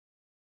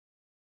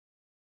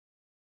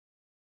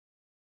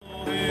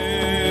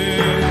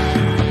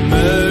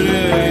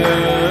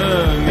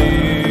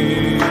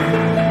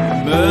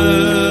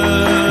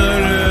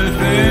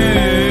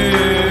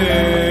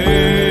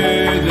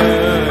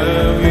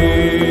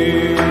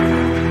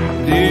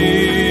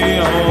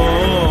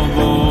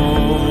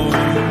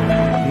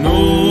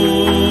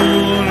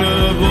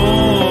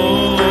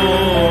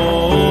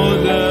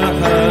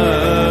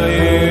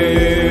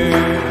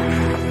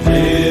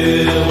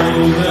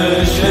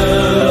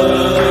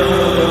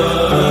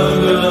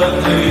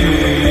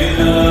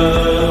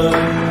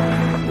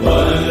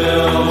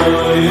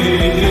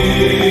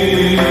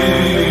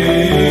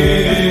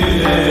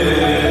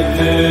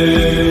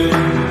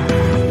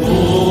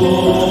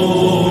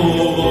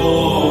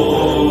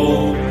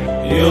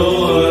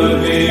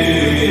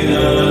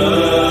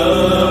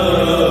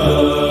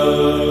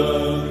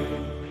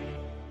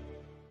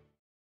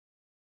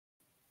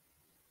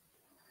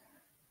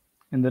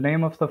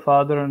name of the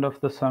Father, and of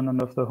the Son,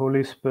 and of the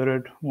Holy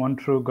Spirit, one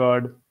true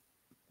God.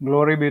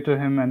 Glory be to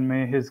him, and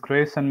may his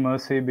grace and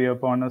mercy be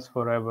upon us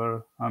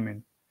forever.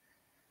 Amen.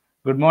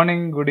 Good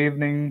morning, good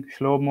evening,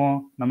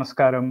 Shlomo,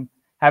 Namaskaram.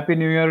 Happy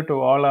New Year to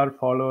all our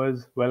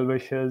followers,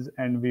 well-wishers,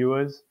 and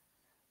viewers.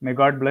 May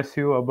God bless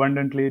you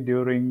abundantly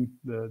during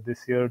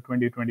this year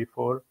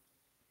 2024.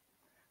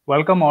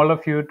 Welcome all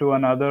of you to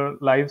another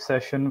live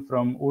session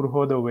from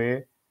Urho the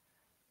Way.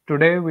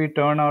 Today we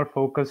turn our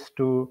focus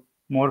to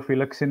Mor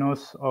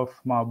Philoxenos of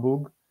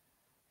Mabbug,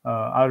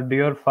 our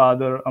dear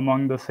father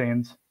among the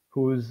saints,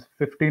 whose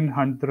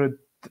 1500th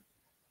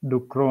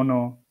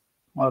Duchrono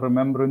or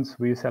remembrance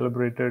we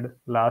celebrated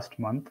last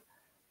month.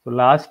 So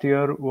last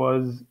year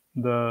was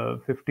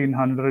the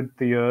 1500th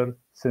year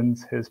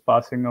since his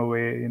passing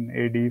away in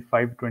AD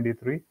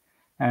 523,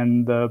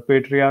 and the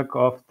Patriarch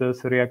of the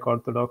Syriac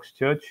Orthodox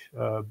Church,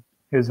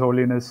 His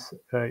Holiness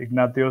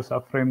Ignatius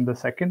Ephraim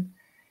II,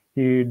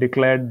 he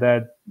declared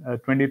that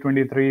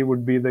 2023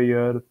 would be the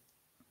year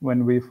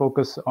when we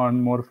focus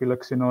on Mor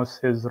Philoxenos,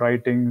 his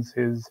writings,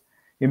 his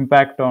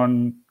impact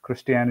on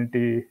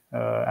Christianity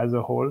as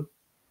a whole.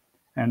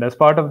 And as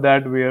part of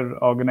that, we are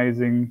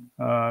organizing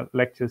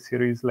lecture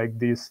series like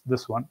this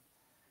one.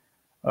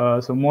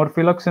 So Mor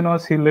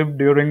Philoxenos, he lived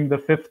during the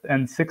 5th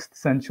and 6th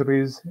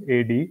centuries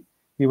AD.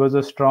 He was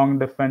a strong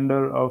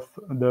defender of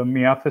the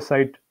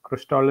Miaphysite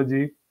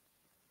Christology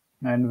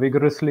and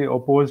vigorously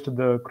opposed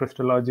the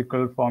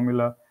Christological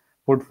formula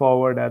put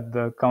forward at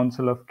the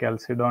Council of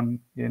Chalcedon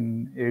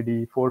in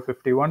AD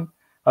 451,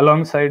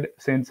 alongside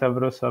Saint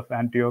Severus of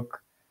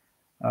Antioch.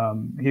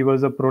 He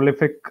was a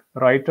prolific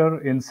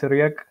writer in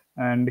Syriac,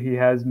 and he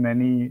has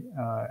many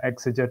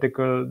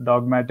exegetical,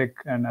 dogmatic,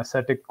 and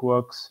ascetic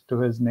works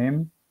to his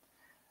name.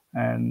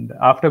 And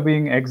after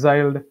being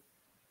exiled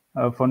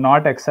for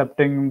not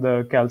accepting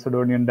the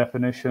Chalcedonian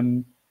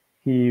definition,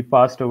 he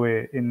passed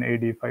away in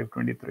AD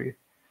 523.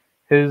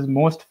 His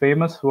most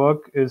famous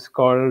work is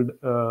called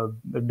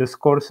The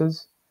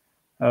Discourses,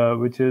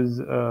 which is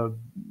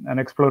an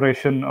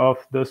exploration of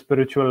the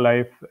spiritual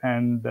life,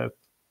 and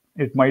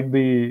it might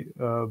be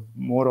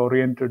more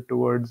oriented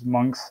towards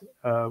monks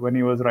when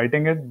he was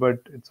writing it, but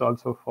it's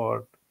also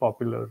for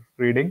popular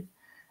reading.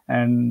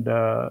 And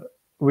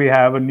we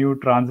have a new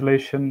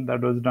translation that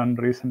was done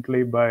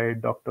recently by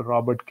Dr.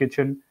 Robert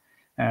Kitchen.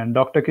 And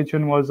Dr.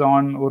 Kitchen was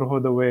on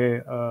Urho the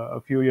Way a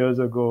few years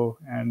ago,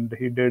 and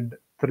he did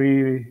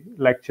 3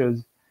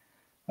 lectures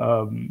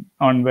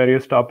on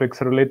various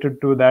topics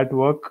related to that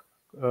work.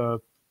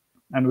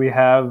 And we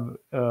have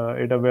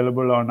it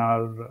available on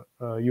our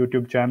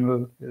YouTube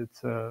channel.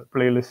 It's a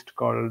playlist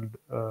called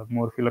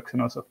Mor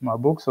Philoxenos of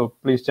Mabbug, so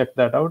please check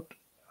that out.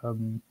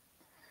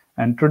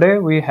 And today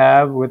we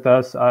have with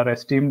us our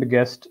esteemed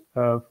guest,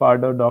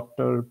 Father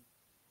Dr.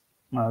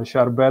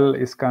 Charbel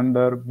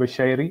Iskandar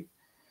Bcheiry,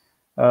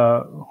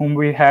 whom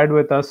we had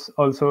with us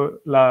also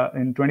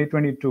in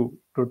 2022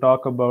 to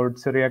talk about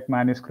Syriac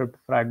manuscript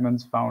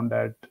fragments found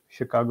at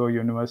Chicago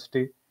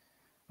University.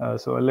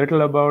 So a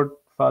little about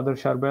Father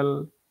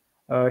Charbel.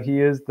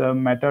 He is the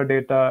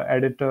metadata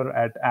editor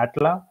at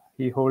ATLA.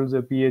 He holds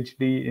a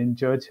PhD in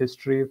church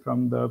history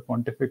from the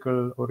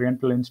Pontifical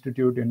Oriental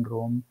Institute in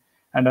Rome,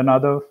 and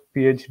another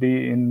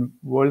PhD in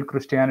World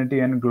Christianity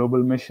and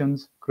Global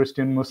Missions,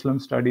 Christian Muslim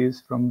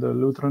Studies from the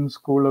Lutheran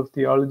School of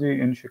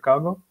Theology in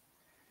Chicago.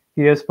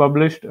 He has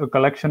published a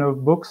collection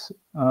of books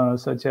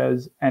such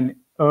as An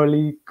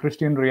Early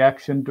Christian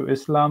Reaction to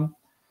Islam,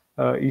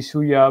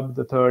 Isuyab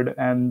III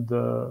and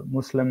the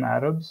Muslim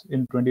Arabs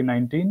in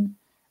 2019,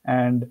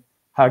 and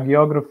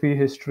Hagiography,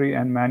 History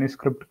and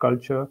Manuscript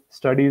Culture,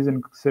 Studies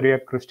in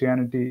Syriac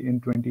Christianity in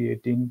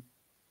 2018.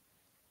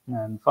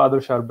 And Father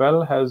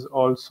Charbel has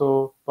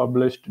also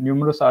published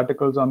numerous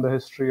articles on the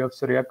history of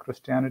Syriac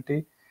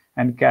Christianity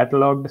and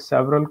catalogued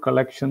several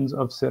collections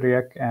of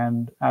Syriac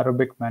and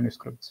Arabic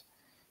manuscripts.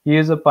 He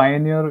is a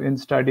pioneer in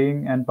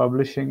studying and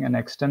publishing an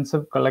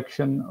extensive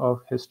collection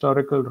of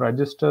historical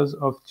registers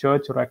of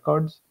church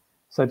records,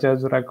 such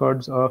as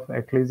records of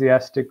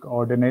ecclesiastic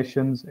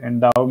ordinations,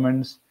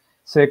 endowments,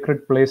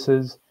 sacred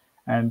places,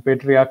 and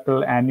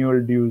patriarchal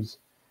annual dues.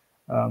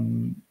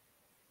 And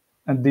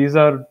these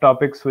are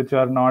topics which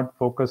are not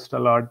focused a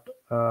lot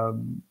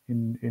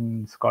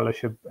in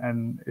scholarship,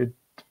 and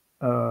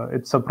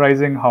it's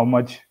surprising how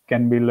much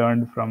can be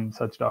learned from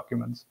such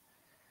documents.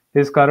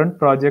 His current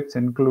projects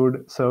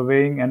include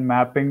surveying and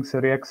mapping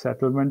Syriac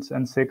settlements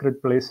and sacred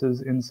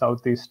places in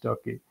southeast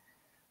Turkey,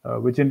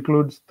 which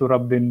includes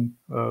Abdin,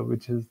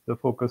 which is the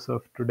focus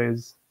of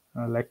today's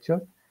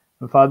lecture.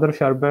 Father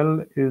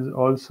Charbel is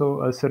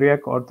also a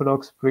Syriac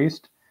Orthodox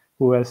priest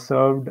who has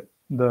served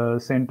the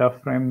St.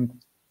 Ephraim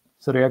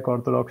Syriac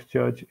Orthodox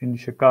Church in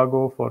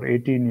Chicago for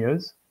 18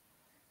 years.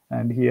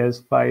 And he has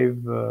five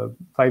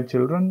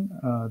children,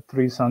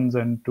 3 sons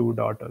and 2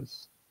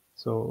 daughters.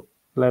 So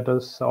let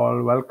us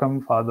all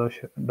welcome Father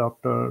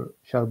Dr.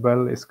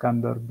 Charbel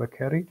Iskandar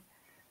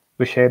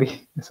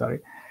Bcheiry, sorry.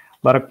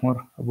 Barak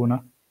Mor,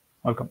 Abuna.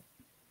 Welcome.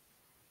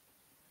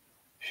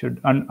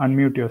 Should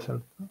unmute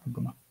yourself,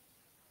 Abuna.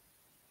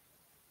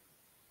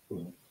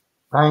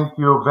 Thank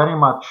you very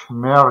much,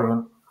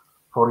 Marion,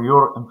 for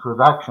your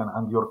introduction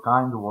and your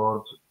kind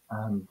words.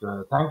 And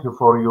thank you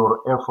for your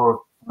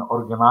effort in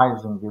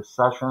organizing these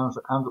sessions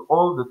and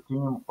all the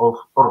team of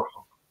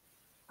Urso.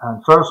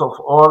 And first of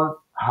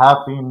all,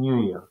 Happy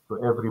New Year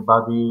to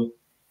everybody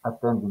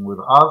attending with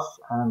us.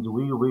 And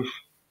we wish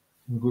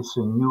in this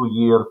new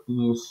year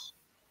peace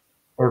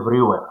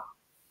everywhere.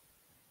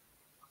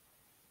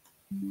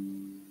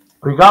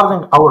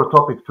 Regarding our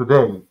topic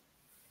today,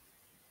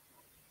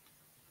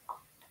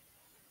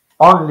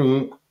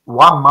 only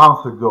 1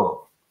 month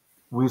ago,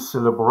 we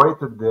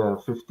celebrated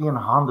the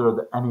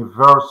 1500th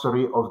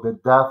anniversary of the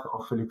death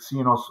of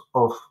Philoxenos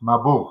of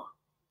Mabbug,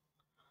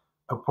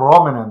 a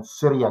prominent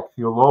Syriac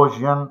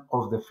theologian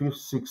of the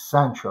 5th-6th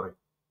century.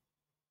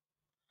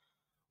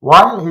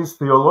 While his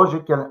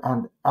theological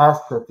and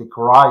ascetic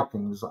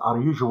writings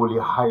are usually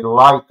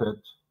highlighted,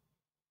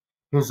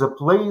 his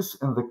place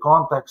in the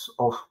context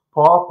of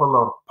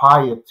popular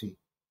piety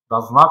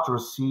does not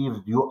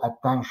receive due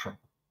attention.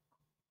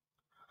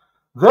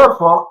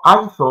 Therefore,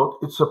 I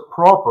thought it's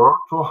proper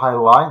to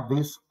highlight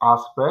this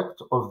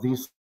aspect of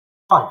this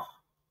life,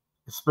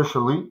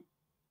 especially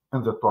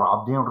in the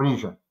Abdin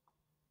region.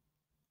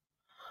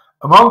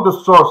 Among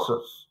the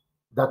sources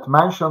that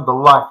mention the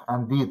life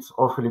and deeds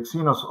of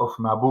Philoxenos of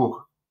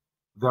Mabbug,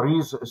 there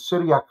is a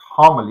Syriac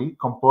homily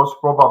composed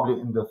probably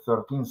in the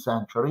 13th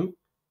century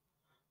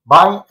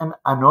by an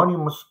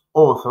anonymous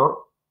author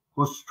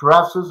who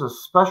stresses a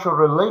special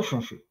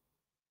relationship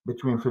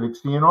between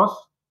Philoxenos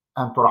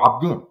and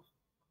Abdin.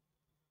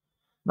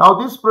 Now,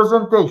 this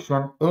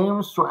presentation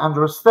aims to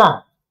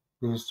understand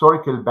the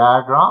historical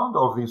background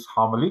of this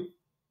homily,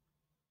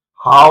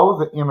 how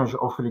the image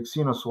of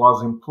Philoxenos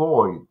was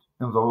employed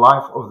in the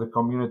life of the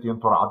community in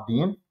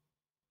Abdin,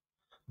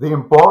 the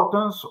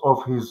importance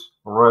of his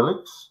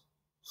relics,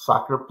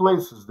 sacred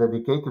places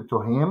dedicated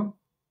to him,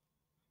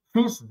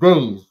 feast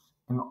days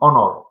in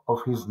honor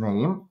of his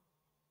name,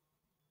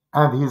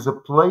 and his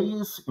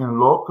place in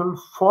local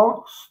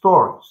folk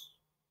stories.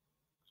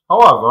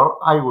 However,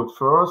 I would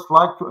first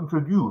like to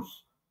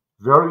introduce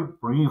very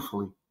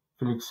briefly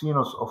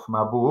Philoxenos of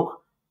Mabbug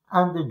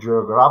and the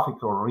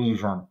geographical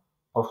region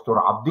of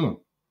Abdin.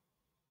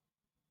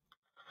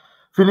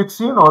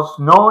 Philoxenos,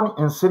 known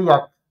in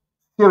Syriac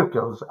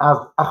circles as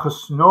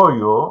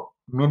Achosnoio,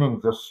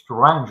 meaning the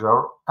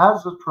stranger,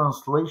 as a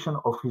translation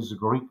of his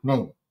Greek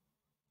name,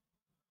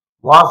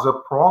 was a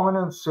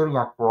prominent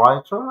Syriac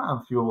writer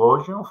and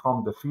theologian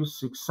from the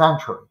 5th-6th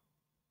century.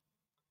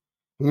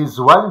 He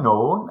is well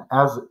known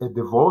as a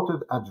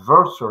devoted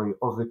adversary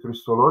of the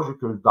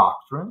Christological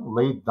doctrine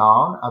laid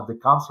down at the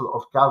Council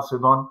of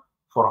Chalcedon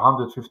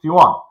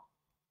 451.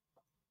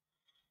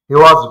 He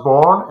was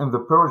born in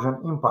the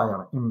Persian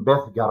Empire in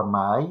Beth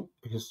Garmai,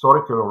 a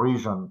historical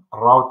region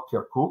around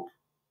Kirkuk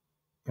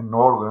in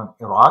northern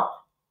Iraq.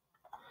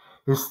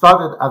 He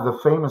studied at the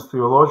famous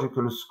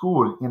theological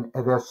school in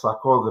Edessa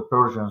called the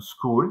Persian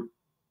School.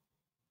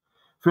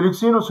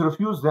 Philoxenos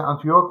refused the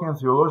Antiochian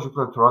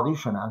theological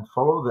tradition and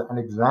followed the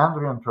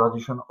Alexandrian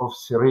tradition of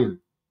Cyril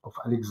of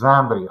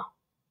Alexandria.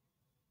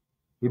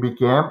 He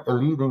became a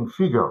leading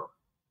figure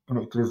in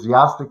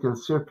ecclesiastical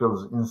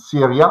circles in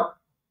Syria,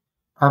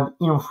 and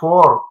in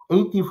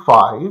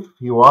 485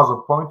 he was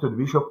appointed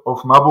Bishop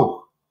of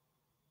Mabbug.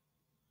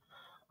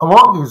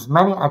 Among his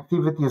many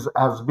activities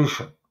as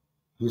bishop,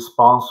 he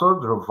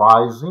sponsored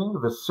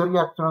revising the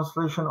Syriac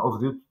translation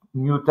of the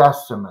New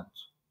Testament,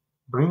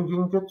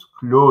 bringing it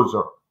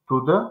closer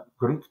to the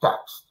Greek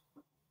text.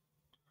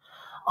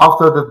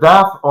 After the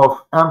death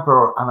of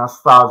Emperor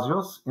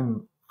Anastasius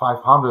in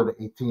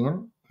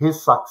 518,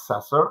 his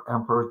successor,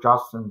 Emperor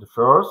Justin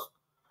I,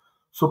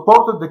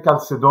 supported the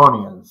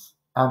Chalcedonians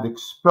and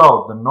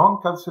expelled the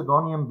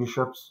non-Chalcedonian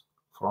bishops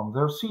from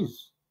their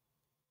sees.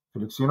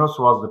 Philoxenos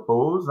was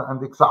deposed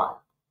and exiled,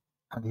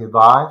 and he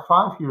died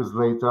 5 years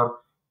later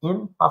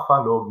in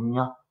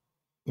Paphlagonia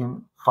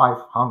in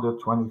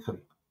 523.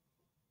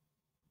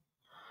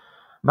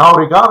 Now,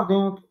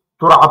 regarding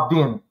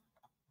Abdin,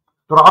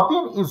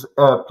 Abdin is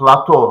a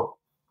plateau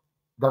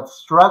that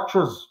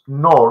stretches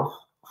north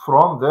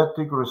from the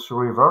Tigris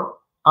River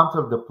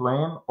until the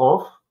plain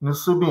of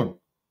Nisibin,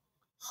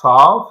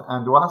 south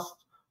and west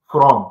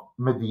from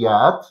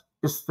Midyat,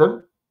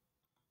 Istil,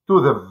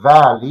 to the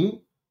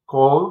valley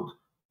called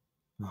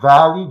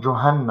Valley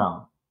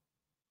Johannam.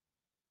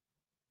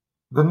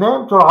 The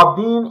name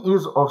Abdin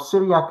is of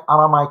Syriac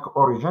Aramaic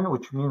origin,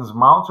 which means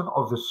mountain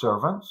of the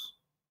servants.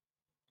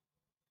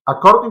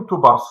 According to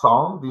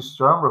Barsaum, this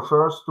term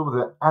refers to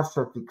the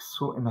ascetics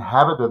who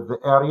inhabited the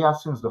area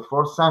since the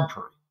 4th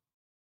century.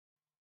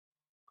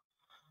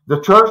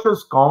 The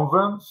churches,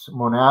 convents,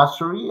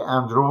 monastery,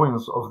 and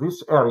ruins of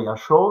this area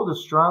show the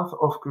strength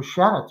of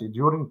Christianity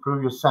during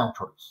previous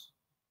centuries.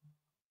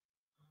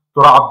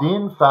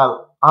 Abdin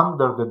fell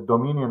under the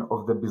dominion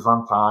of the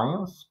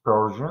Byzantines,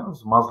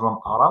 Persians, Muslim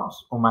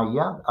Arabs,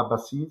 Umayyad,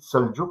 Abbasid,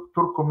 Seljuk,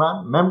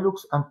 Turkoman,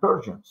 Mamluks, and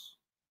Persians.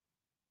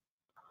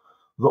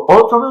 The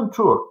Ottoman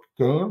Turk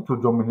came to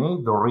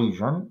dominate the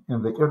region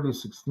in the early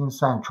 16th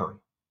century.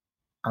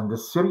 and the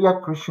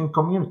Syriac Christian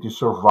community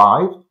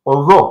survived,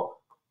 although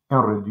in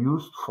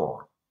reduced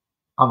form,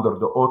 under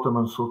the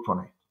Ottoman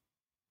Sultanate.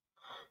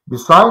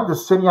 Beside the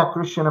Syriac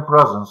Christian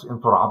presence in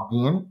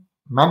Abdin,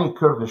 many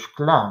Kurdish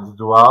clans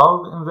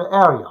dwelled in the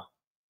area,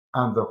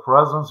 and their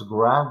presence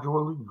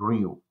gradually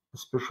grew,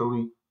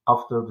 especially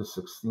after the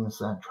 16th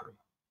century.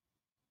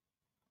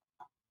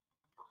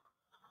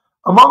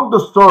 Among the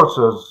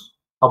sources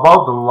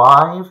about the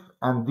life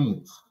and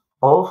deeds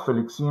of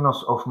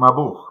Philoxenos of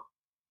Mabbug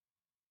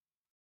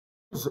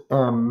is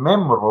a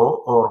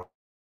memorial or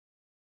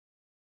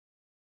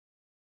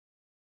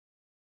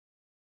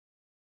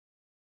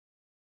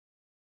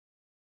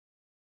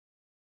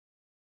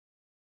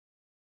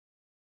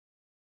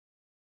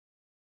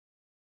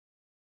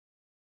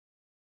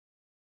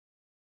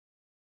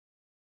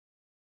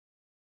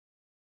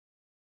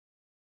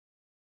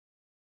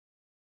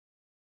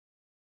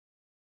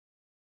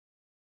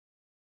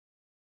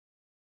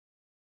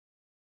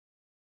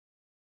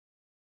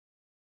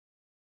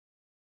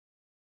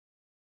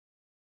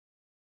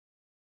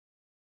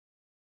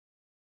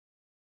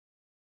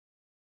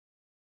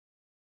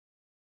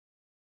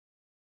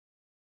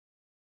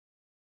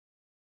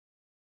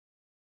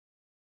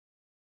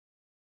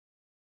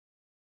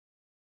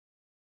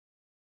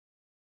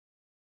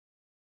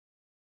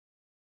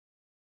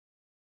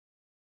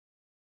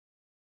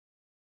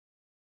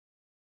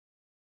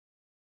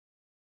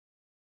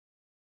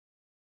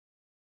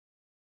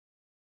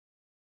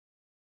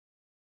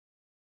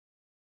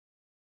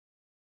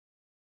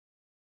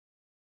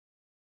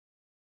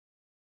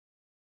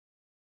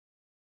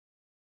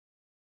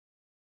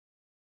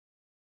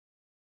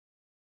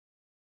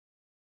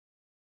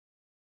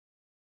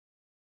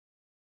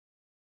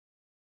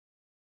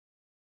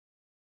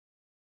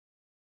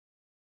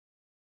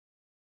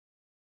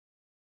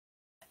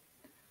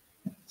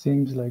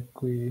Seems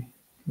like we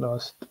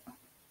lost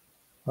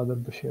Father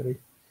Bcheiry.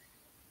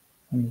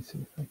 Let me see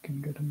if I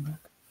can get him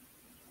back.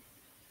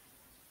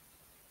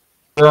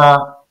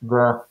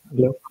 the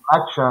Hello?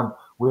 action.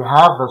 We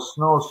have a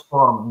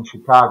snowstorm in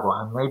Chicago,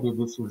 and maybe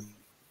this is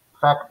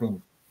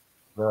affecting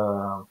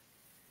the.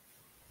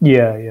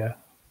 Yeah.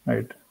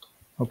 Right.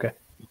 Okay.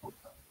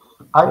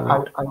 I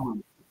Right.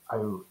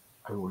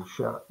 will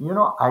share.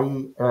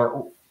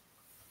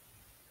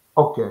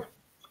 Okay.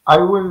 I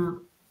will.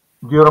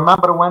 Do you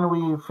remember when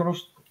we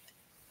finished?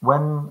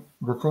 When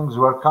the things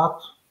were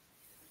cut?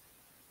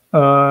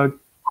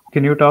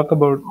 Can you talk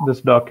about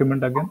this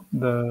document again?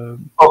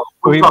 Oh,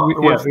 we'll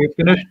We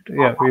finished.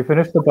 Yeah, we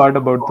finished the part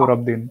about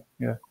Abdin.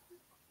 Yeah.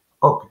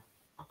 Okay.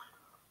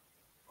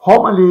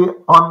 Homily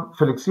on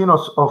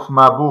Philoxenos of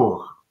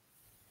Mabbug.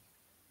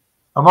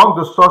 Among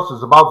the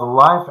sources about the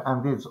life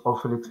and deeds of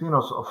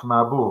Philoxenos of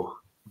Mabbug,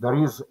 there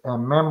is a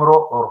memro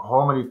or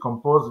homily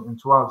composed in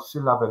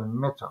 12-syllable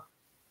meter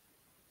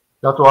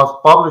that was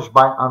published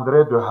by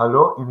André de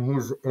Hallot in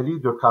his Élie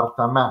de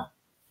Cartamin,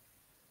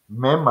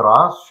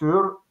 Memra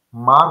sur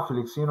Mor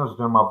Philoxenos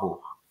de Mabbug,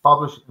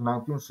 published in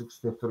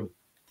 1963.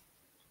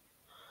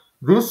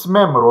 This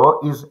memro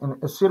is in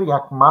a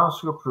Syriac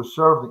manuscript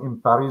preserved in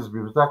Paris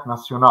Bibliothèque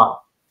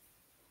Nationale.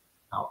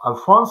 Now,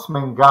 Alphonse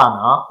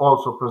Mengana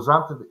also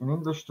presented an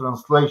English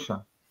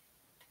translation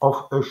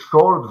of a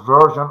short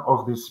version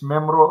of this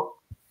memro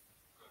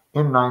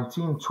in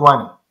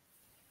 1920.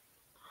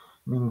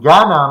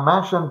 Mengana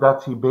mentioned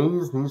that he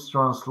based his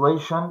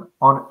translation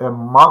on a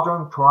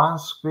modern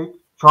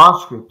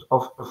transcript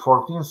of a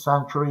 14th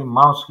century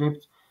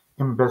manuscript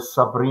in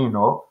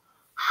Bessabrino,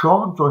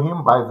 shown to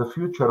him by the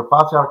future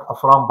Patriarch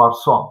Afram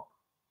Barson.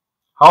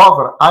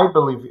 However, I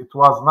believe it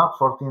was not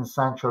 14th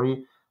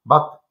century,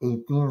 but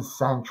 18th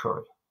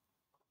century.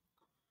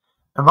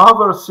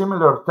 Another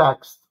similar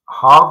text,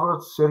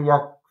 Harvard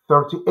Syriac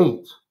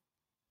 38,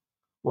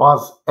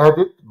 was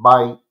edited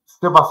by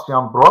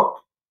Sebastian Brock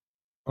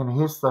in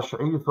his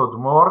Tash'ith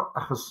Mor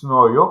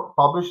Philoxenos,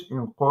 published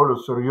in Qolo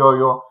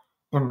Suryoyo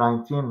in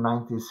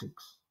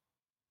 1996.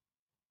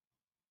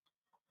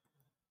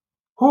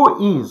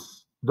 Who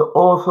is the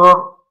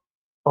author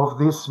of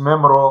this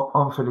memro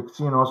on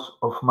Philoxenos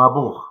of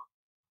Mabbug?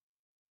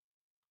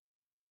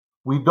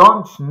 We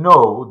don't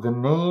know the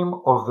name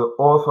of the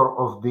author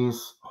of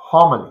this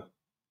homily.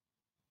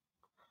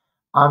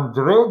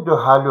 André de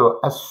Hallot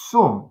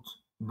assumed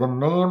the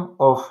name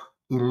of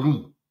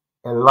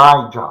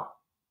Elijah,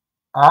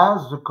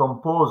 as the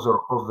composer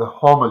of the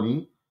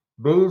homily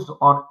based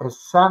on a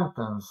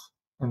sentence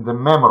in the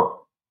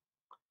memro.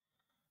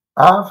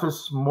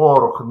 Afis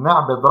morch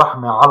na'bed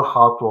rahme al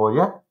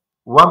hatoye,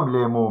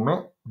 wamle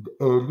mume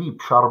d'eli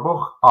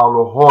b'sharbuch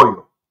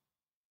alohoyo.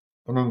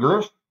 In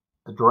English,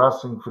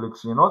 addressing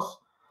Philoxenos,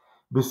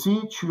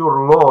 beseech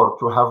your Lord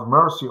to have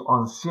mercy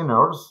on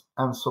sinners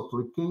and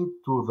supplicate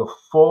to the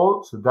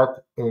faults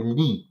that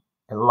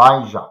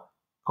Elijah,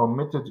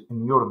 committed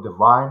in your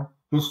divine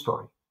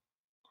history.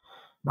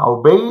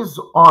 Now, based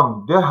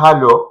on de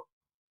Hallot,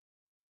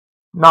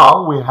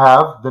 now we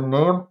have the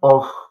name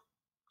of,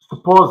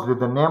 supposedly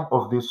the name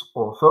of this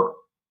author,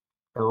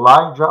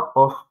 Elijah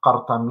of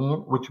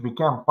Qartamin, which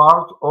became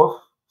part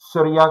of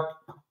Syriac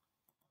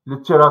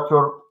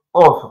literature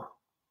author.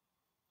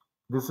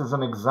 This is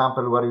an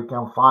example where you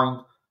can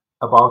find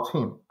about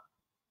him.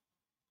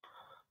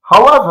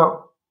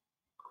 However,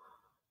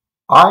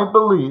 I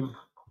believe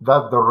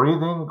that the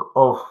reading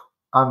of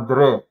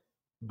André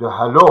de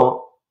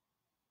Halleux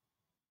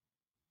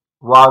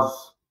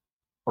was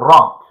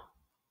wrong.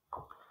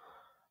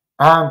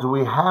 And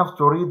we have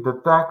to read the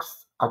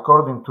text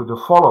according to the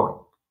following.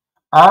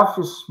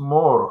 Afis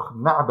morg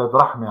na'bed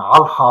rahme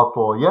al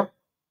hatoye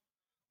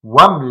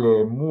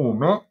wamle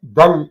mume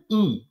dal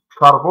I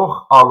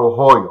sharboch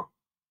alohoyo.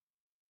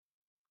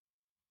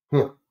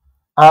 Here.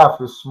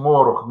 Afis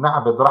morg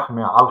na'bed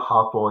rahme al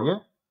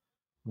hatoye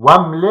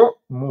wamle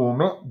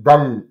mume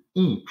dal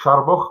I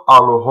sharboch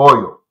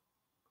alohoyo.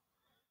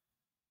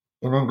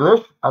 In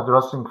English,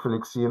 addressing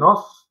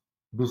Philoxenos,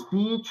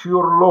 beseech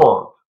your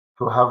Lord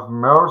to have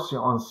mercy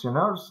on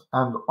sinners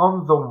and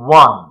on the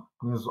one,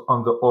 means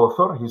on the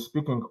author, he's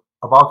speaking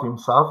about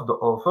himself, the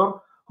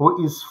author,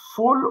 who is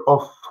full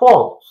of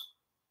faults,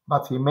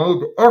 but he made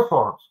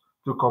efforts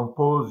to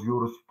compose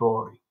your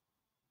story.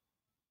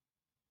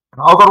 In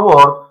other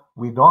words,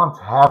 we don't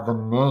have the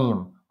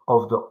name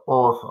of the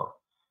author.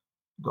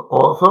 The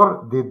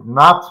author did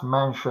not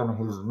mention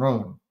his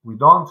name. We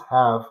don't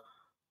have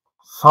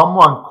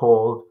someone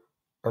called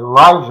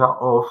Elijah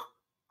of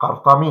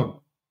Qartamin.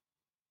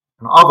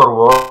 In other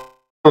words,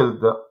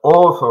 the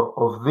author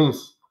of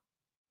this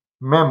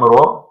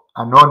memro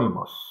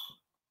anonymous.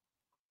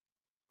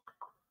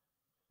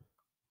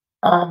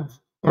 And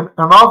in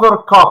another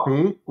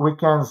copy, we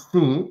can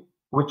see,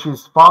 which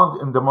is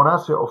found in the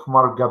monastery of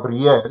Mor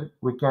Gabriel,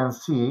 we can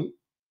see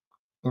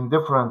in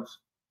different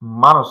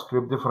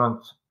manuscript,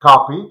 different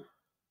copy,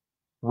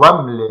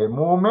 Wamle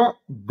mume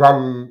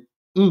dal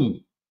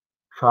I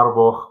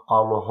sharboch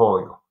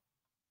alohoyo,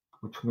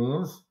 which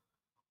means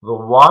the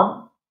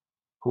one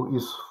who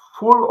is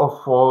full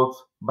of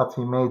faults, but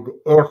he made the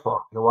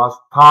effort. He was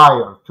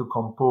tired to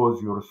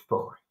compose your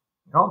story.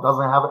 You know, it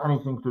doesn't have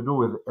anything to do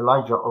with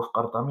Elijah of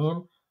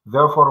Qartamin.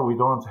 Therefore, we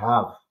don't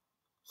have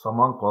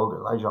someone called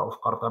Elijah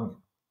of Qartamin.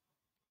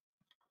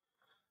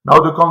 Now,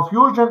 the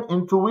confusion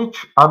into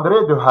which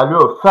André de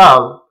Halleux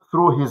fell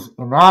through his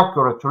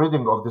inaccurate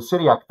reading of the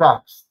Syriac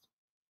text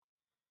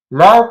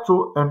led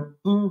to an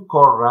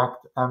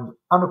incorrect and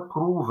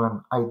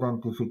unproven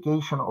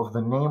identification of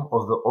the name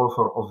of the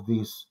author of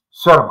this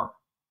sermon.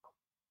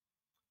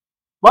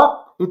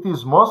 But it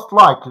is most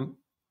likely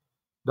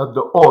that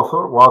the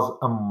author was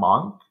a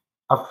monk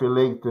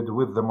affiliated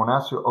with the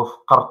monastery of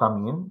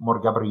Qartamin, Mor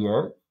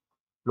Gabriel,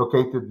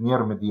 located near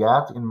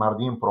Midyat in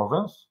Mardin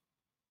province.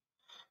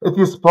 It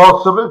is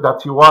possible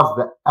that he was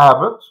the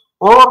abbot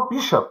or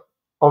bishop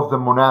of the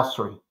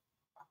monastery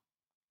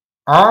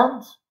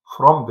and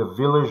from the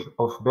village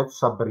of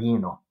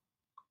Bcheiry,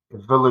 a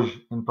village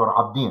in Tor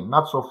Abdin,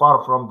 not so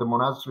far from the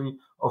monastery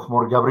of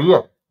Mor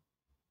Gabriel.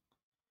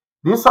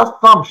 This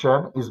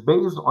assumption is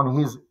based on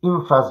his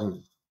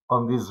emphasis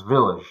on this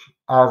village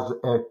as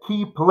a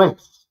key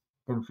place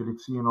in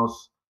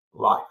Philoxenos'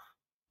 life.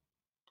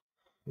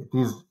 It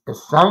is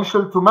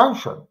essential to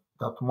mention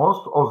that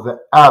most of the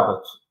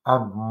abbots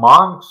and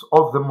monks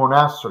of the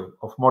monastery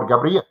of Mor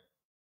Gabriel,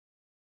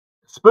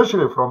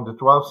 especially from the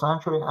 12th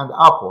century and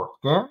upward,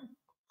 came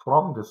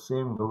from the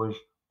same village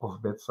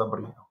of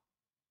Bcheiry.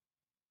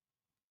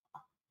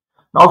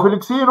 Now,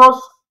 Philoxenos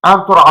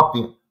and Tor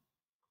Abdin.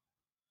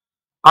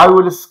 I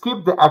will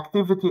skip the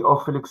activity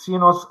of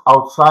Philoxenos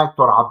outside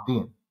Tor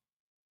Abdin,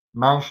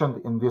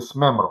 mentioned in this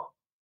memro,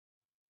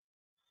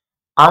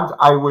 and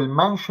I will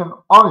mention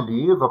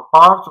only the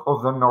part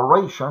of the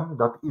narration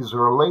that is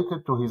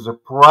related to his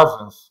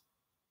presence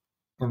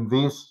in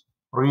this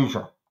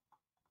region.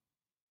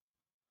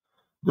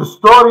 The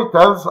story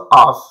tells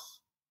us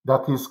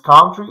that his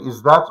country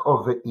is that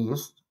of the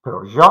East,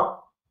 Persia,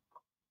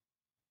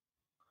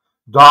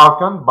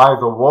 darkened by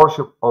the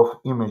worship of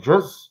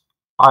images,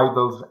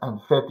 idols,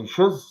 and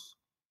fetishes,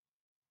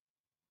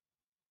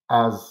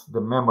 as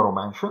the memro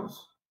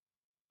mentions.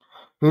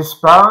 His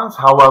parents,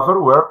 however,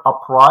 were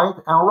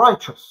upright and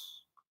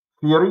righteous,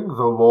 fearing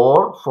the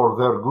Lord for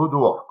their good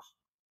works.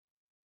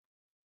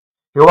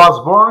 He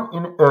was born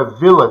in a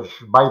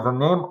village by the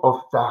name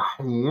of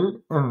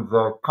Tahil in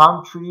the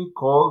country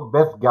called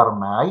Beth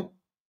Garmai.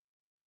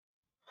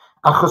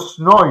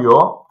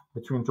 Achesnoyo,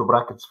 between two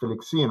brackets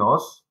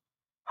Philoxenos,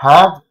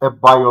 had a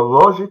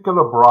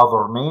biological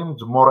brother named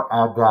Mor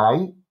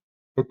Adai,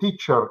 a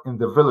teacher in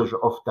the village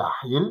of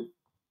Tahil,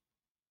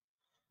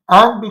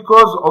 and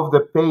because of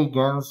the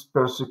pagans'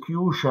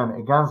 persecution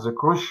against the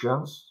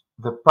Christians,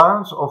 the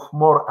parents of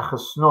Mor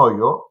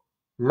Achesnoyo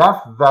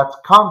left that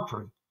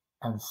country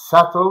and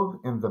settled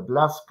in the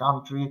blessed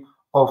country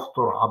of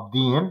Tor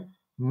Abdin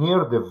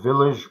near the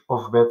village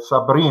of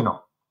Bcheiry.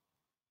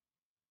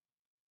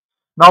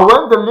 Now,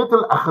 when the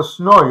little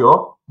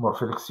Achesnoyo, Mor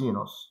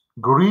Philoxenos,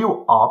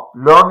 grew up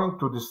learning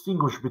to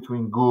distinguish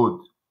between good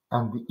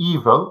and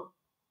evil,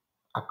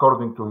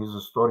 according to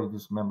his story,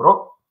 this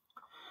memro,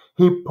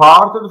 he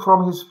parted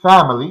from his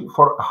family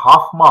for a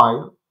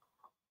half-mile,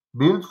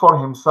 built for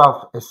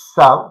himself a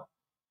cell,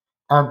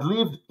 and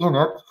lived in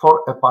it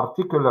for a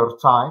particular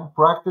time,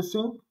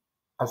 practicing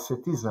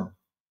asceticism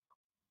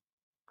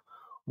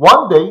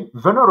One day,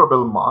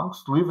 venerable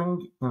monks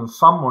living in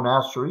some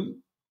monastery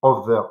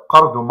of the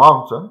Qardu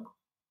mountain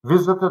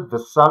visited the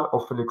cell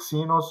of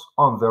Philoxenos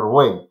on their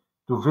way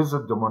to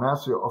visit the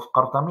monastery of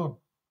Qartamin,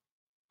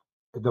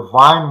 a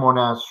divine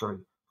monastery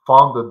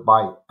founded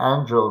by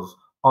angels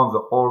on the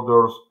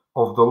orders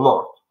of the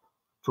Lord,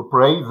 to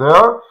pray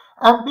there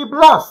and be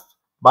blessed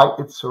by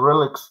its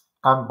relics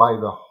and by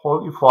the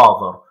Holy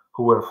Father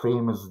who were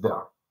famous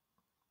there.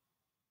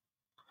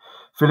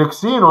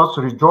 Philoxenos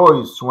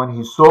rejoiced when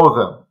he saw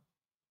them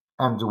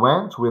and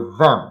went with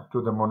them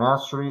to the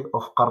monastery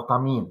of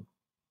Qartamin,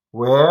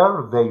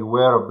 where they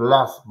were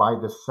blessed by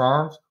the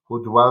saints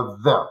who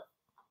dwelt there.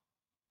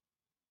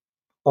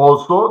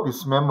 Also,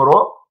 this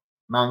memorial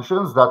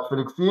mentions that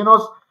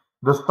Philoxenos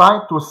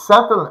decided to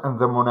settle in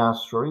the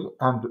monastery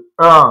and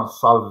earn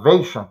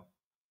salvation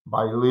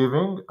by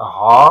living a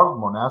hard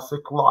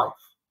monastic life.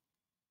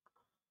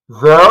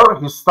 There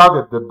he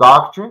studied the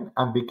doctrine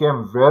and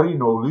became very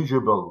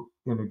knowledgeable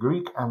in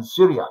Greek and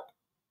Syriac.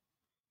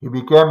 He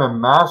became a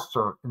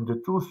master in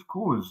the two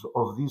schools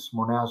of this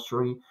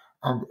monastery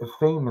and a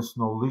famous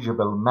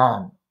knowledgeable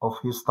man of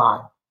his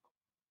time.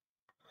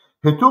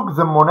 He took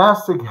the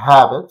monastic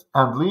habit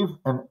and lived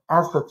an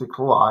ascetic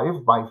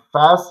life by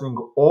fasting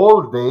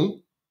all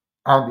day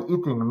and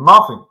eating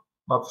nothing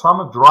but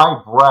some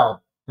dry bread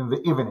in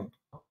the evening.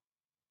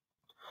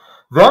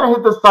 Then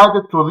he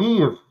decided to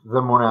leave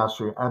the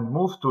monastery and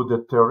move to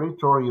the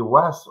territory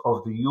west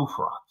of the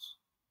Euphrates.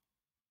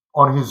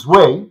 On his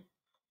way,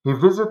 he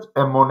visited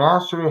a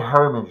monastery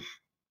hermitage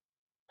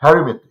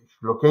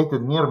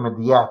located near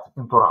Midyat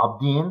in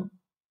Abdin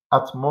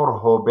at Mor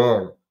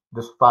Philoxenos,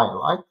 the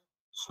stylite,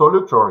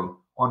 solitary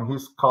on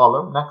his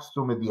column next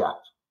to Midyat.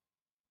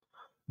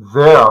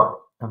 There,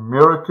 a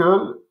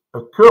miracle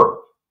occurred.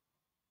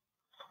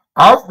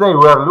 As they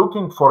were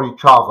looking for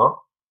each other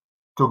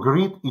to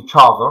greet each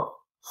other,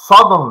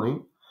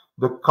 suddenly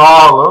the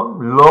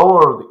column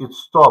lowered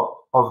its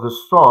top of the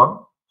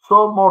stone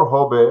so Mor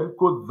Philoxenos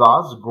could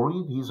thus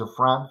greet his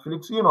friend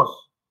Philoxenos.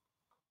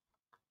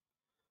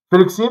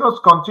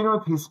 Philoxenos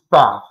continued his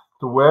path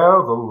to where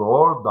the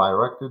Lord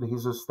directed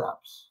his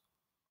steps.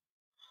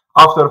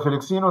 After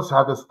Philoxenos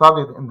had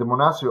studied in the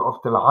monastery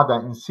of Tel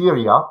Ada in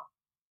Syria,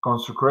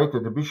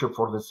 consecrated the bishop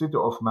for the city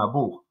of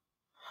Mabbug,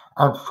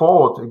 and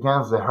fought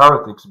against the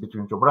heretics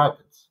between two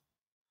brackets,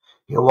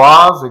 he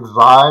was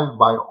exiled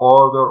by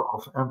order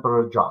of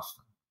Emperor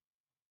Justin.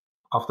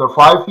 After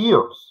 5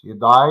 years, he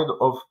died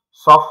of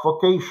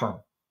suffocation.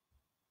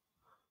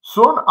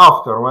 Soon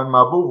after, when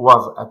Mabbug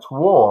was at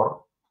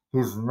war,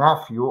 his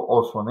nephew,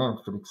 also named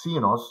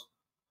Philoxenos,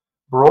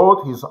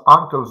 brought his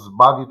uncle's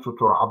body to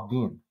Tur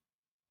Abdin,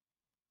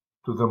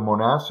 to the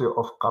monastery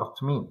of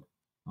Qartamin,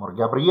 Mor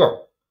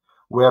Gabriel,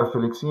 where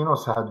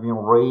Philoxenos had been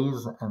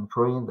raised and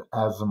trained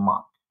as a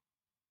monk.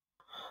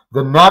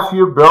 The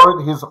nephew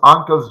buried his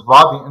uncle's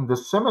body in the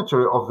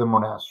cemetery of the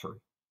monastery.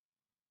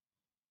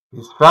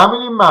 His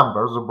family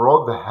members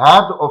brought the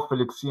head of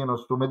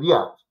Philoxenos to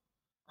Midyat,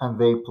 and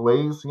they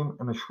placed him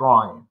in a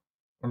shrine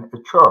in a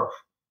church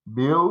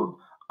built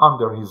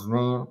under his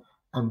name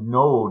and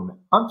known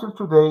until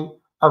today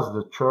as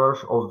the Church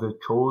of the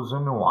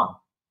Chosen One.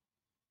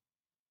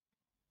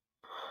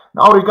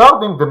 Now,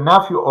 regarding the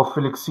nephew of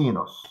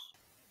Philoxenos,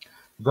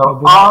 there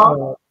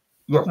are...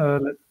 Yes.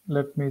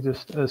 Let me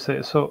just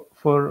say, so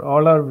for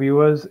all our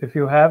viewers, if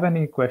you have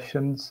any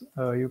questions,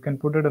 you can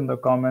put it in the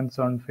comments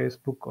on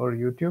Facebook or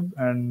YouTube,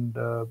 and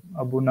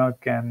Abuna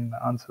can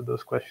answer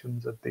those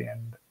questions at the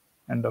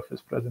end of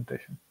his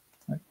presentation.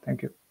 Right,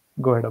 thank you.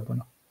 Go ahead,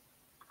 Abuna.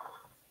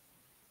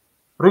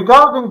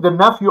 Regarding the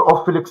nephew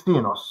of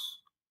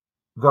Philoxenos,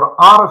 there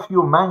are a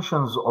few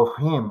mentions of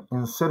him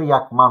in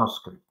Syriac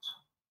manuscripts.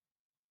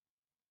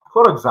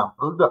 For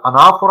example, the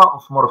anaphora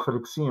of Mor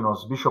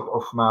Philoxenos, bishop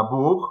of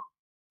Mabbug,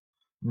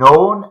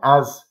 known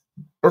as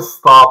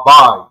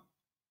Iskandar,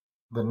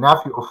 the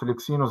nephew of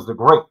Philoxenos the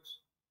Great,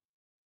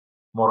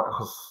 Mor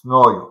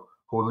Philoxenos,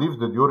 who lived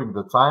during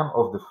the time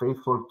of the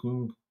faithful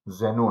king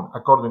Zenun,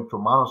 according to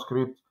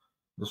manuscript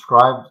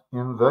described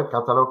in the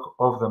catalogue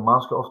of the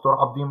Mosque of Tur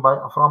Abdin by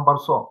Afram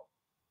Barso.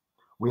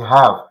 We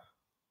have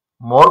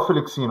Mor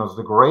Philoxenos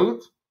the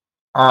Great,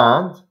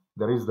 and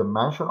there is the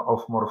mention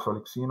of Mor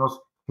Philoxenos,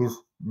 his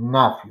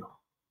nephew.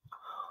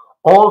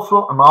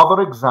 Also,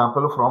 another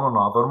example from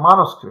another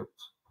manuscript.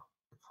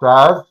 It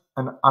says,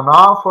 an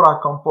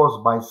anaphora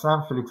composed by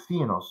Saint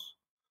Philoxenos,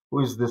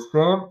 who is the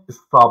same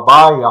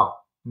Iskandar,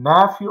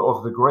 nephew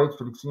of the great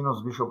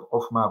Philoxenos, bishop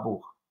of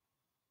Mabbug.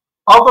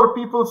 Other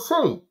people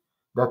say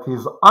that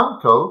his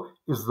uncle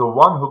is the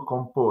one who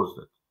composed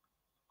it.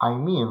 I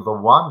mean the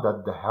one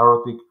that the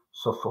heretic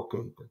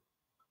suffocated.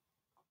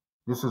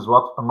 This is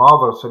what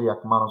another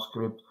Syriac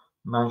manuscript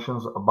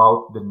mentions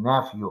about the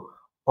nephew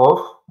of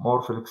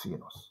Mor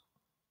Philoxenos.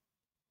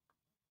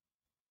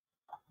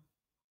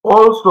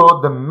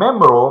 Also, the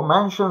Memro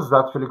mentions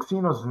that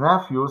Philoxenos'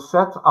 nephew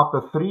set up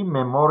 3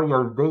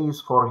 memorial days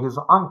for his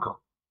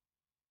uncle.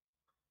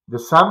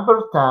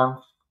 December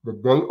 10th, the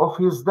day of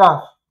his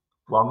death,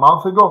 1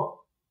 month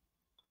ago.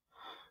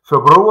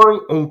 February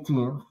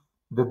 18th,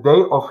 the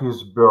day of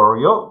his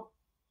burial,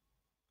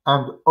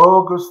 and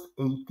August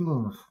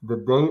 18th, the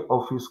day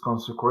of his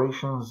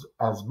consecrations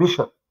as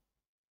bishop.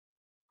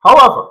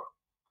 However,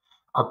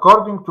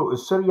 according to a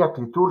Syriac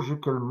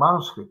liturgical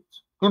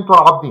manuscript in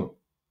Abdin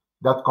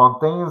that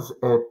contains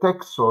a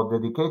texto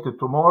dedicated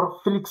to Mor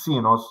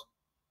Philoxenos,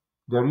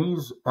 there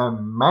is a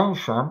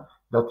mention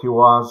that he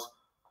was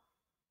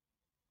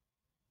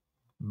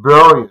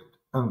buried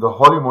in the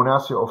holy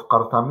monastery of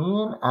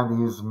Qartamin,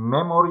 and his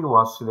memory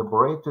was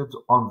celebrated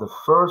on the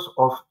 1st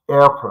of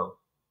April,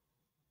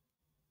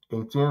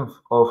 18th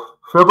of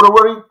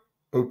February,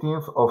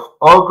 18th of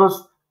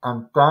August,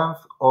 and 10th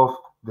of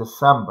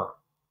December.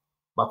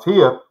 But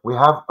here we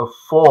have a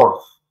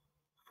fourth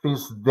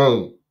feast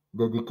day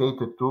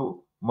dedicated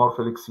to Mor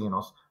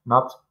Philoxenos,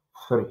 not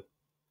three.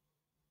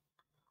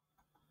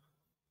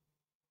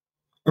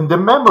 In the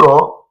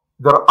Memro,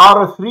 there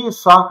are three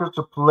sacred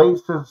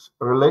places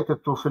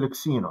related to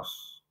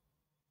Philoxenos.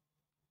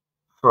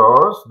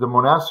 First, the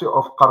monastery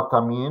of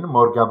Qartamin,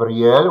 Mor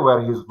Gabriel,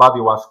 where his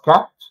body was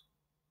kept,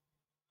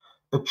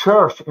 a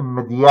church in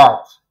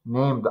Mediat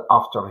named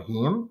after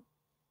him,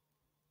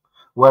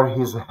 where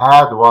his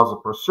head was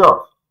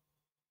preserved,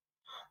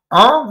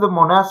 and the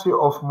monastery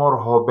of Mor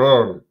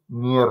Hobel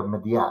near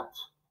Mediat,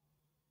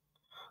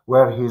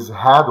 where his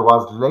head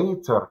was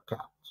later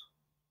kept.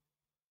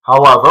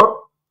 However,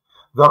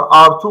 there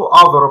are two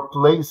other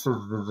places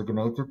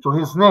designated to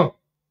his name.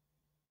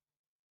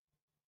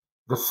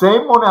 The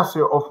same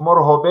monastery of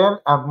Mor Hobel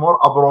and Mor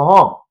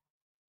Abraham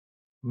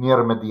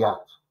near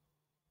Mediat.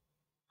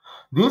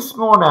 This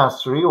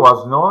monastery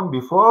was known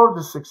before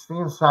the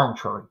 16th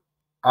century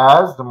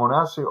as the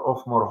monastery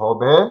of Mor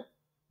Hobel,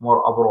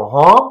 Mor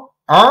Abraham,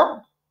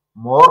 and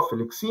Mor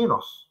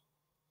Philoxenos.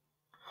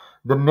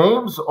 The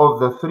names of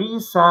the three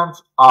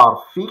saints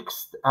are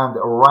fixed and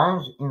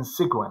arranged in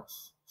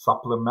sequence,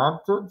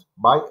 supplemented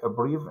by a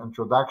brief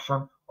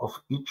introduction of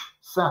each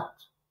saint.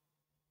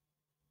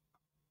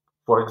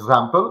 For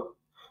example,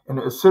 in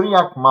a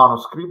Syriac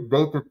manuscript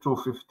dated to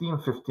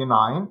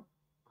 1559,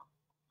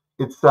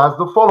 it says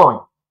the following: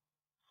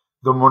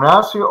 the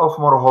monastery of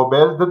Mor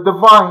Hobel the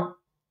divine,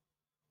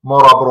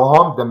 Mor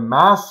Abraham the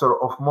master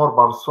of Mor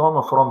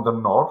Barsoma from the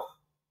north,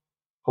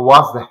 who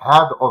was the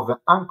head of the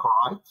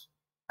anchorites,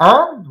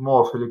 and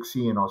Mor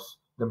Philoxenos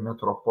the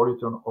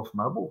metropolitan of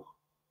Mabbug.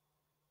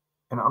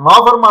 In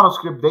another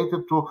manuscript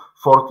dated to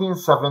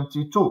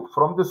 1472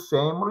 from the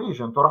same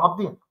region,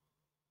 Abdin,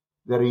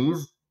 there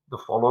is the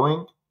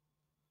following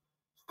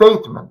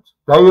statement: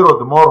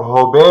 Dairod Mor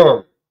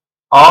Hobel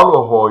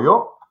Alo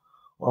Hoyo,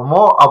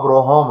 Mor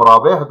Abraham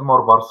Rabeh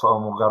Mor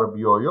Barsam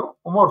Garbioyo,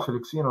 Mor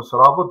Philoxenos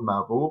Rabud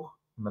Mabbug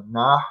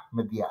Mednah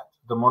Mediat.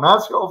 The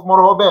monastery of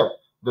Mor Hobel,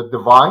 the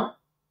divine,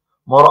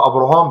 Mor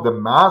Abraham, the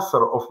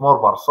master of Mor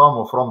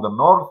Barsam from the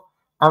north,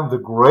 and the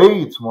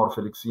great Mor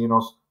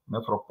Philoxenos,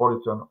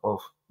 metropolitan of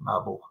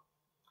Mabbug.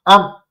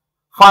 And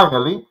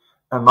finally,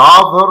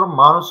 another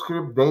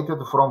manuscript dated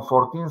from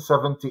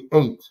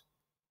 1478.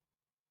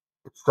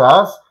 It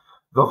says,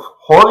 the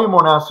holy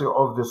monastery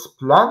of the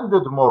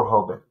splendid Mor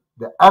Hobel,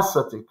 the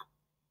ascetic,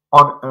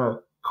 on a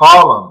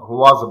column, who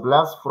was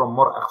blessed from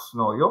Mor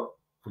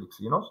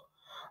Philoxenos,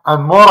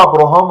 and Mor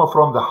Abraham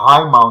from the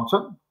high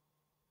mountain,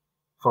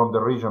 from the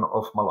region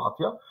of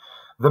Malatya,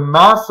 the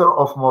master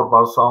of Mor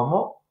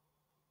Barsamo,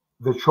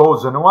 the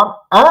chosen one,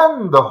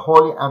 and the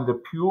holy and the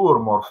pure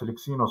Mor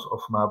Philoxenos of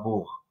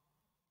Mabbug,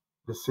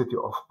 the city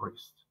of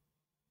priests.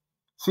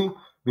 See,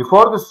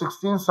 before the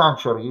 16th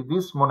century,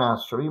 this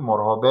monastery,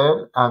 Mor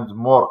Hobel and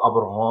Mor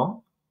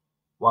Abraham,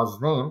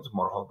 was named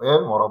Mor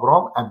Hobel, Mor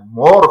Abraham, and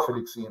Mor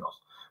Philoxenos.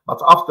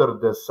 But after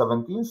the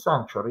 17th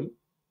century,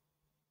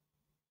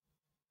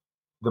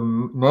 the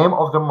name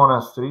of the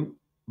monastery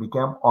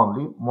became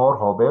only Mor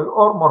Hobel,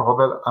 or Mor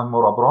Hobel and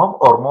Mor Abraham,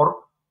 or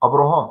Mor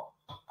Abraham.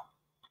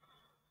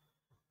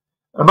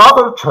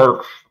 Another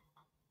church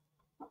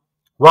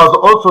was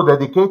also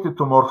dedicated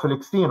to Mor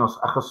Philoxenos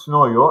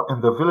Achesnoio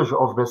in the village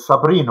of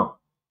Besabrino.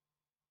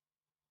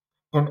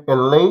 In a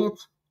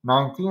late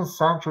 19th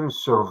century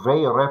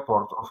survey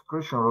report of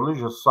Christian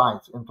religious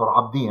sites in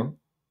Abdin,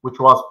 which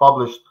was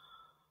published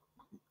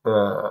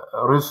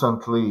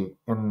recently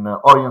in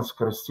Oriens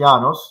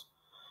Christianos,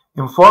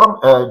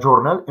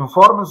 journal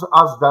informs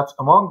us that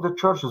among the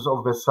churches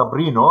of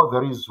Besabrino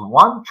there is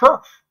one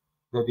church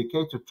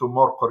dedicated to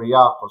Mor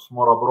Kyriakos,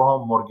 Mor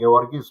Abraham, Mor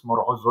Georgis,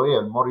 Mor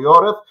Ozoel, Mor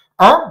Yoreth,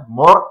 and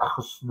Mor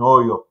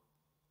Achesnoio,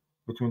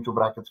 between two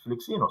brackets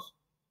Philoxenos.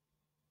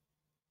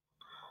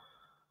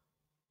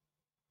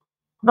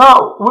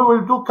 Now, we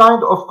will do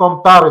kind of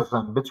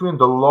comparison between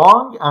the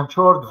long and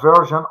short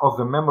version of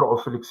the memory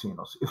of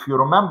Philoxenos. If you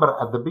remember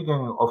at the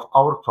beginning of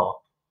our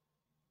talk,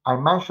 I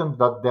mentioned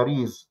that there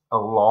is a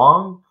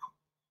long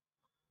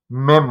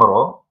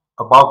memory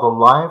about the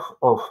life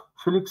of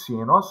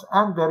Philoxenos,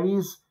 and there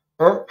is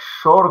a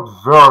short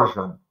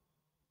version.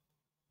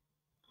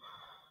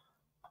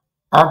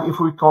 And if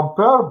we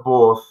compare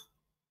both,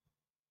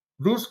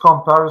 this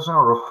comparison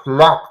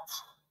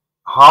reflects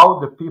how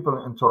the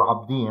people in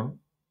Abdin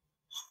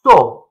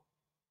saw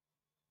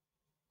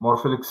Mor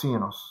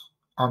Philoxenos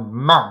and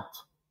meant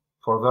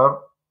for their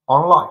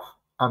own life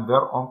and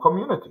their own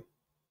community.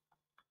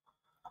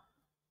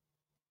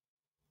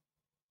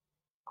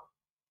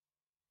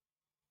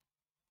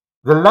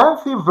 The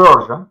lengthy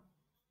version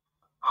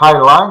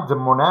highlights the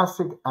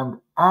monastic and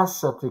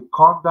ascetic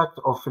conduct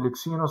of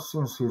Philoxenos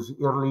since his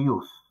early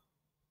youth.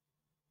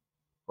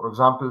 For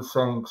example,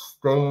 saying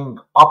staying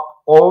up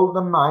all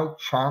the night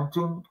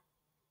chanting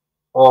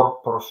or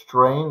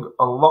prostrating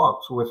a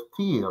lot with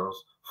tears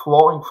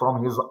flowing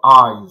from his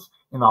eyes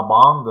in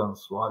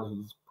abundance while he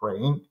is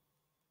praying,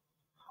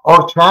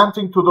 or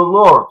chanting to the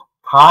Lord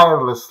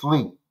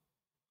tirelessly,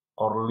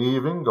 or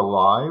living a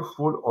life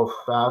full of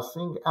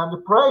fasting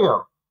and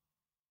prayer,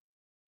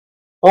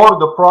 or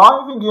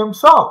depriving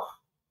himself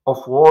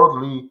of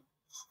worldly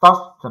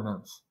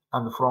sustenance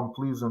and from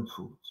pleasant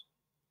foods.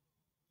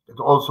 It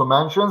also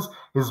mentions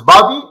his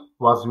body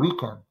was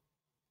weakened,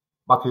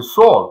 but his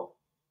soul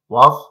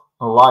was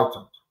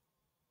enlightened.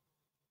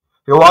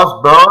 He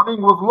was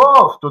burning with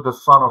love to the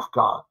Son of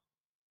God.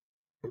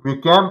 He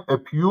became a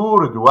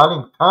pure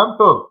dwelling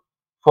temple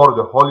for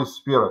the Holy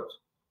Spirit.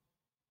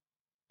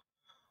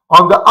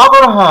 On the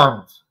other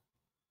hand,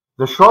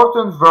 the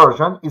shortened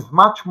version is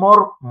much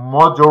more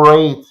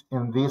moderate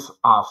in this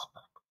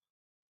aspect.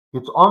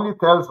 It only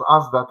tells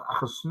us that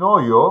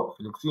Akhsnoio,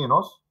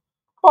 Philoxenos,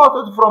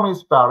 parted from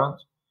his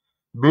parents,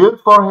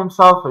 built for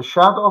himself a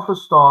shed of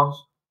stones,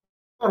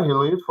 where he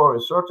lived for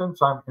a certain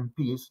time in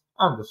peace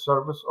and the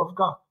service of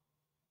God.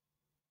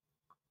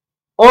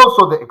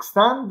 Also, the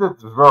extended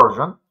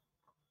version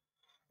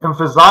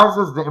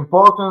emphasizes the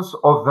importance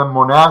of the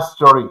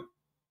monastery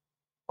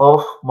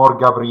of Mor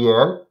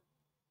Gabriel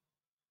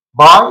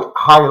by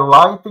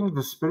highlighting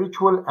the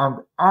spiritual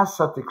and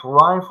ascetic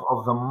life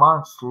of the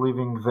monks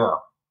living there.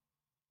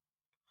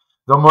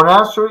 The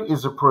monastery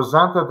is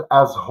presented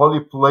as a holy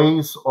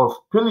place of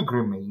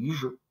pilgrimage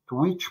to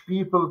which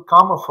people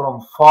come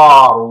from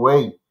far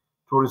away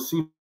to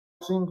receive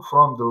blessing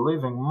from the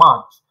living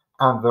monks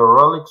and the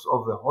relics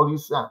of the holy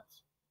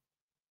saints.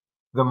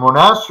 The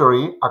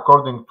monastery,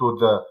 according to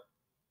the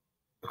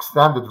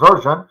extended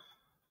version,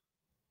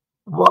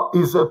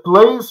 is a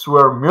place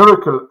where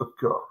miracles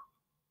occur.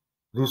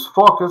 This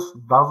focus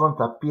doesn't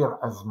appear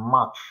as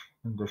much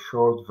in the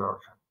short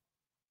version.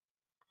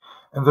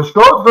 In the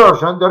short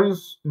version, there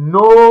is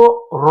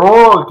no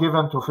role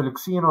given to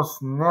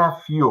Philoxenos'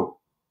 nephew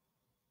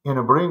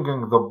in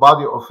bringing the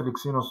body of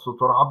Philoxenos to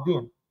Tor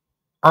Abdin,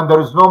 and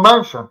there is no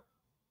mention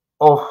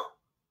of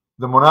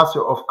the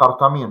monastery of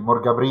Kartamin,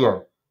 Mor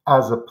Gabriel,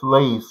 as a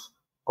place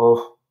of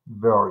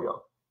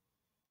burial.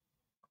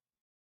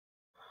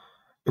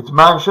 It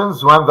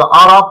mentions when the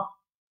Arab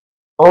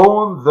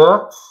owned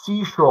the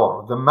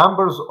seashore, the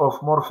members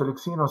of Mor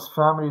Philoxenos'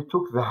 family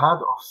took the head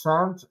of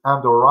sand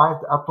and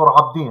arrived at Tor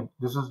Abdin.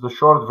 This is the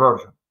short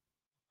version.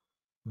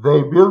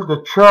 They built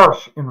a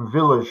church in a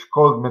village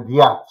called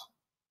Mediat,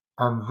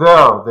 and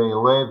there they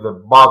laid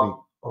the body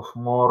of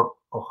Mor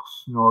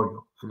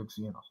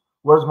Philoxenos.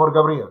 Where's Mor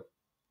Gabriel?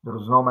 There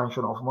is no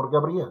mention of Mor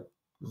Gabriel.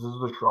 This is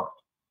the short.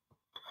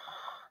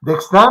 The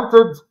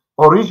extended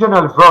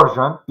original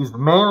version is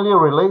mainly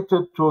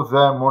related to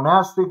the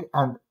monastic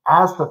and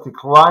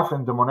ascetic life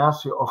in the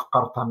monastery of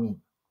Kartamin.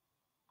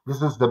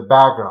 This is the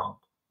background.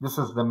 This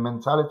is the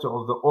mentality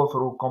of the author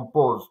who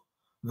composed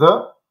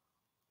the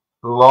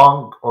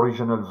long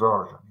original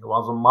version. He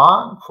was a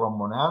monk from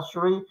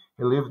monastery.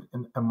 He lived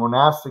in a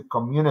monastic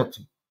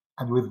community,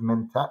 and with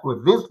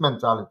this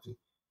mentality,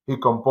 he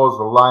composed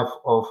the life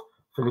of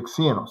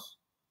Philoxenos.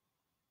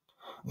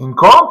 In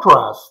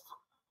contrast,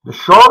 the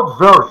short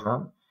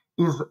version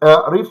is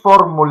a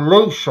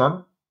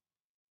reformulation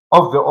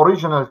of the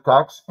original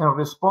text in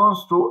response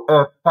to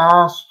a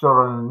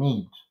pastoral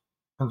need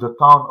in the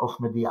town of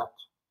Mediat.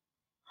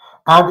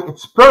 And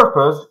its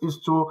purpose is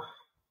to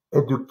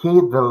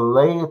educate the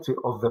laity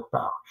of the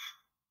parish.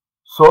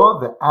 So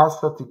the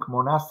ascetic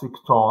monastic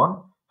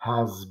tone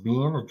has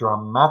been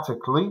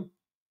dramatically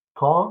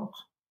toned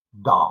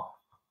down.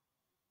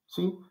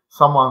 See,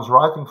 someone's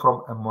writing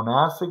from a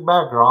monastic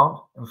background,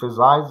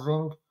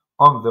 emphasizing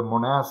on the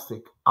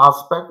monastic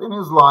aspect in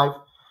his life,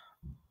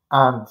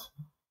 and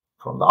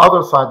from the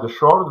other side, the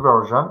short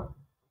version,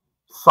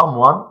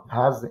 someone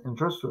has the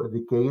interest to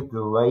educate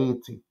the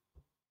laity,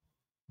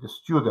 the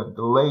student,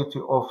 the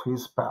laity of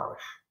his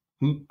parish.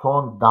 He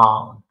toned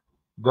down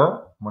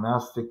the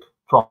monastic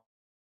tone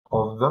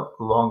of the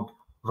long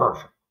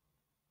version.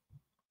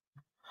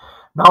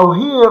 Now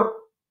here,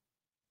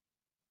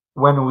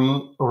 when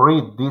we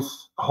read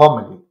this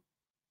homily,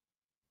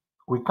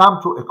 we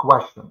come to a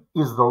question.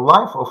 Is the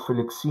life of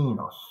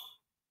Philoxenos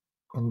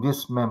in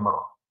this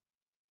memoir,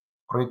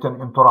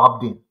 written in Tor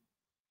Abdin,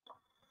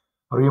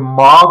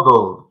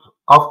 remodeled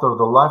after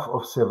the life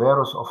of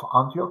Severus of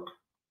Antioch?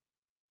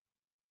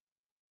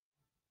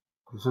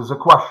 This is a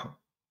question.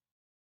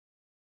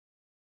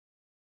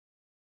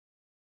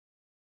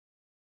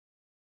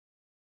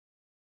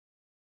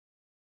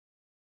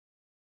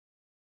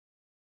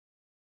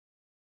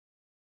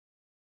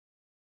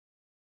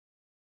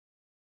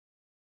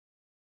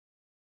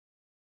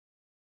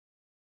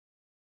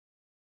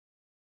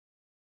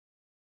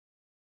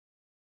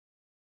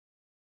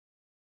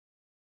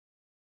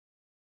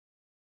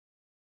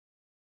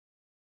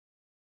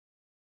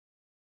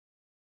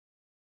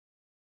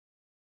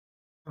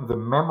 the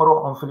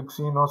Memoro on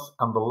Philoxenos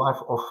and the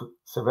Life of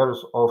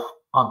Severus of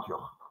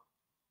Antioch,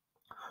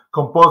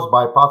 composed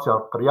by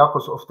Patriarch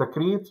Kyriakos of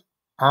Tikrit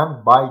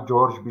and by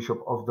George,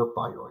 Bishop of the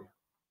Thyoi.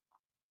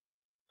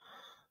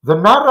 The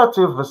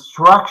narrative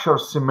structure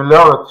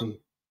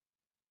similarity,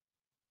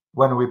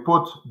 when we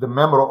put the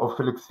Memoro of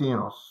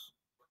Philoxenos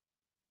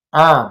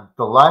and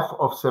the Life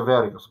of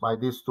Severus by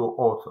these two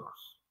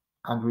authors,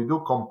 and we do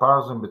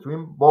comparison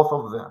between both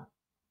of them,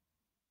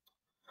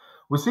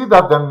 we see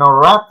that the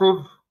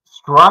narrative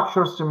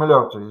structure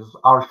similarities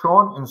are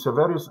shown in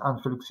Severus and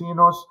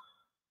Philoxenos,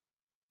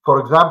 for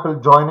example,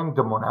 joining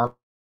the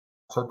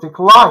monastic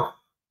life,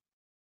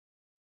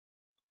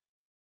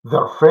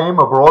 their fame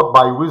abroad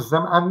by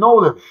wisdom and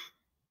knowledge,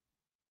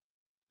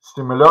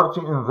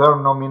 similarity in their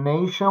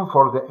nomination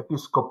for the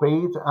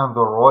episcopate and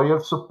the royal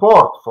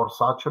support for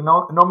such a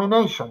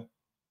nomination,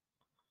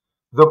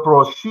 the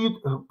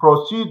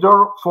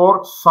procedure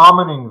for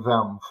summoning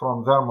them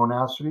from their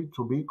monastery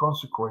to be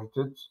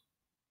consecrated,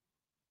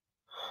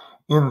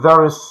 in their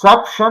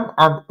reception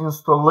and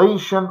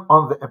installation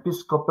on the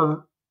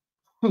episcopal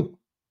seat,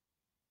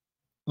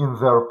 in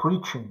their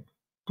preaching,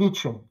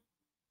 teaching,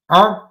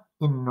 and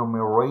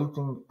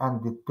enumerating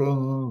and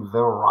detaining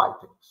their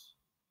writings.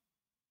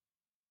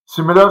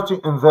 Similarity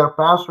in their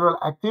pastoral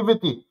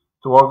activity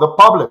toward the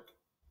public,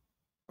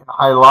 in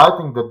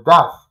highlighting the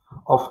death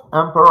of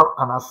Emperor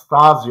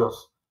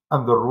Anastasius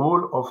and the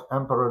rule of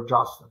Emperor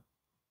Justin,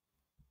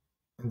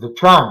 in the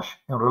change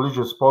in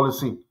religious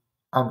policy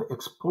and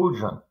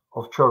expulsion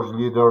of church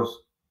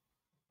leaders,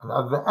 and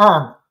at the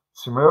end,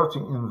 similarity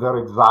in their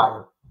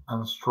exile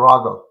and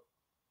struggle.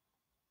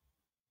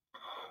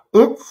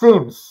 It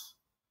seems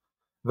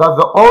that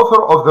the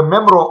author of the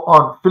Memoro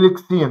on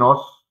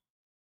Philoxenos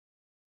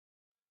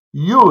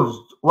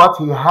used what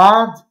he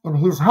had in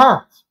his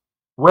hands,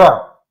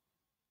 where?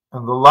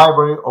 In the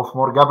library of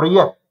Mor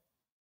Gabriel,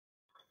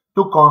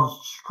 to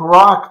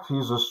construct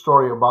his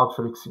story about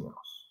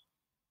Philoxenos.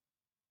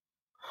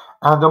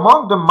 And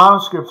among the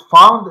manuscripts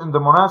found in the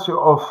monastery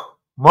of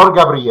Mor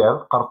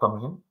Gabriel,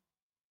 Qartamin,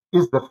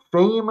 is the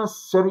famous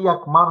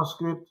Syriac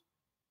manuscript,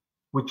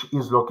 which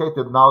is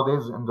located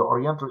nowadays in the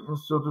Oriental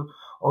Institute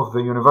of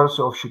the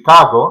University of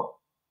Chicago,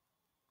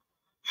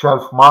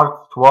 shelf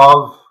marked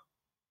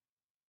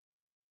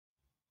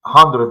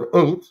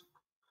 1208,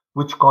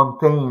 which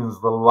contains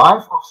the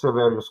Life of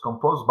Severus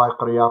composed by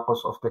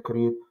Kyriakos of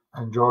Tikrit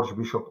and George,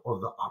 Bishop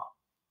of the Arab.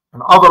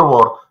 In other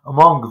words,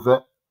 among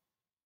the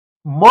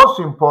most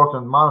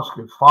important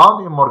manuscripts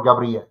found in Mor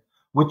Gabriel,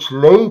 which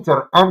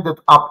later ended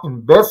up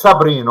in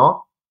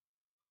Besabrino,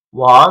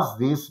 was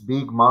this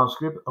big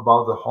manuscript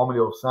about the homily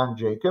of Saint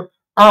Jacob,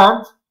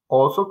 and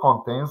also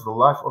contains the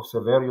Life of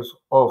Severus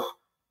of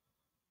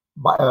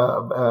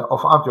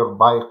Antioch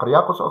by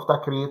Kyriakos of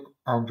Tikrit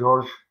and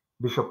George,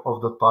 Bishop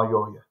of the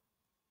Thyoi.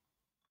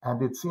 And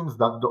it seems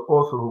that the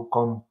author who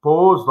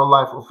composed the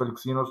Life of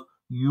Philoxenos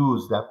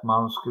used that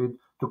manuscript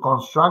to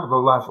construct the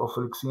Life of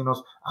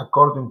Philoxenos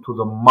according to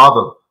the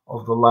model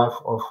of the Life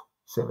of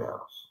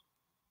Severus.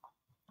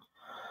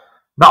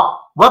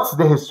 Now, what's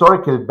the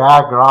historical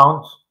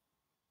background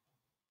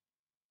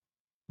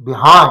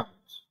behind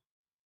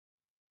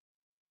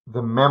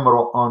the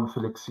Memoro on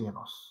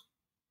Philoxenos?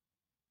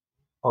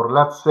 Or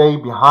let's say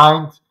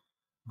behind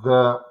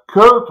the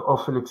cult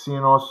of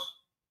Philoxenos,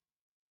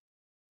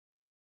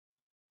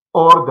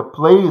 or the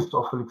place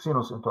of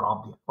Philoxenos into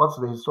Abdin. What's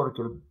the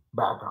historical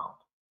background?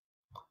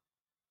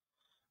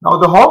 Now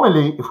the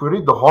homily, if we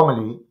read the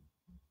homily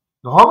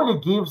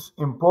gives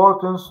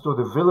importance to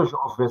the village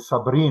of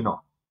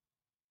Besabrino,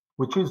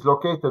 which is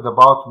located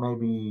about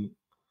maybe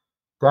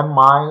 10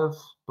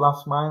 miles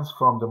plus minus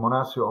from the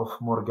monastery of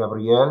Mor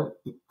Gabriel,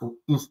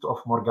 east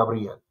of Mor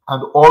Gabriel.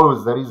 And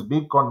always there is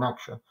big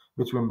connection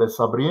between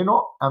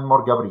Besabrino and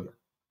Mor Gabriel.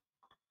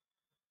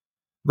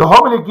 The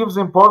homily gives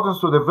importance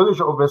to the village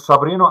of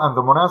Besabrino and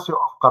the monastery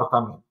of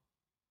Qartamin.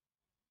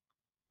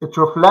 It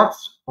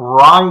reflects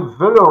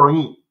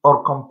rivalry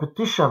or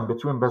competition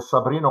between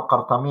Besabrino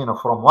Qartamin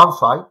from one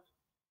side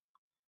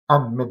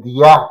and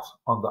Mediat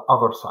on the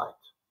other side.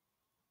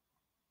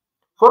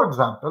 For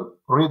example,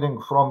 reading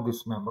from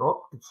this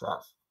Memoro, it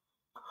says,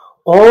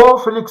 O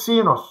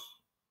Philoxenos,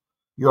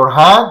 your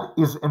hand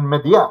is in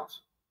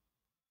Mediat.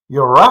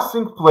 Your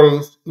resting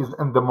place is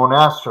in the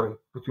monastery,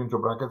 between two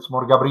brackets,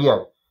 Mor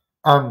Gabriel,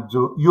 and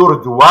your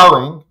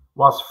dwelling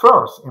was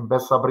first in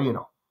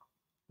Besabrino,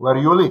 where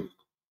you lived.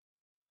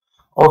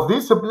 Of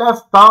this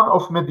blessed town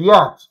of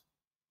Mediat,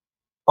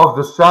 of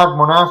the sad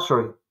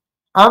monastery,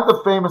 and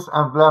the famous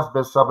and blessed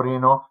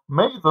Besabrino,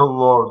 may the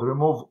Lord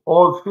remove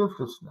all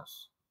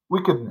filthiness,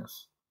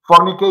 wickedness,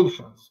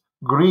 fornications,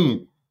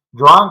 greed,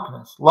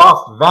 drunkenness,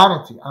 lust,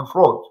 vanity, and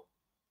fraud.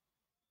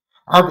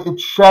 And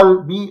it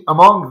shall be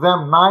among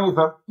them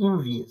neither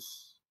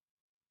envious,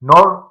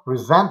 nor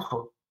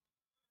resentful,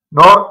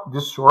 nor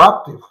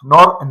disruptive,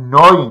 nor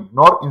annoying,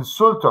 nor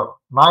insulter,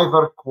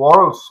 neither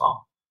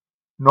quarrelsome,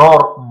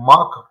 nor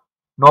mocker,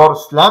 nor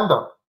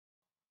slanderer,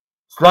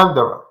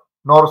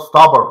 nor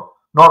stubborn,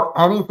 nor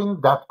anything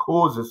that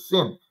causes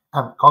sin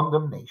and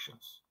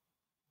condemnations.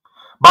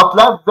 But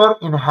let their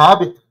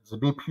inhabitants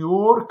be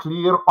pure,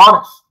 clear,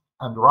 honest,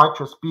 and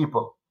righteous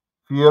people,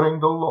 fearing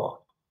the Lord.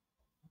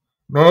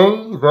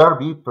 May there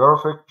be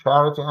perfect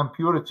charity and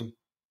purity.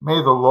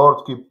 May the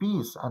Lord keep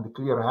peace and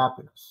clear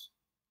happiness.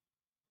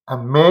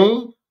 And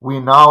may we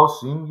now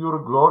sing your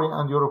glory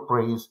and your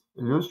praise,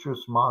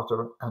 illustrious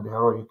martyr and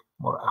heroic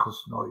Mor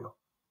Philoxenos.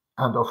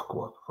 End of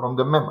quote from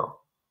the memo.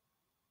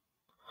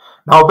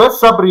 Now,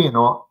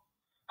 Bcheiry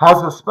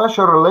has a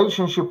special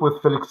relationship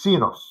with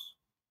Philoxenos,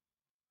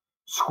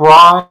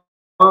 scribes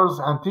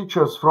and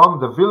teachers from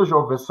the village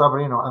of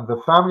Bcheiry and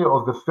the family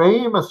of the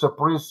famous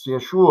priest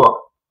Yeshua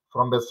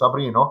from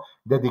Bcheiry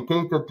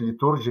dedicated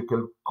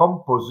liturgical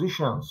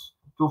compositions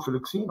to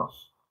Philoxenos.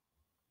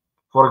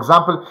 For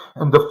example,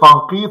 in the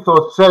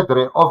Fanqitho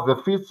Cedre of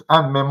the Feasts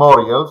and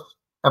Memorials,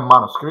 a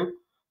manuscript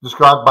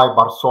described by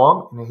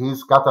Barsom in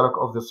his catalog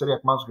of the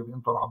Syriac manuscript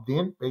in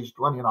Abdin, page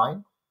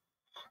 29,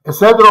 a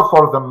Cedre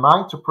for the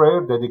night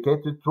prayer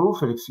dedicated to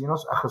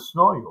Philoxenos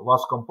Achesnoyu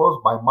was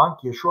composed by monk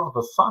Yeshua,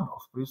 the son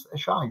of priest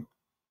Eshayu.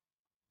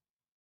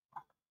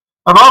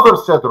 Another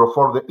Cedre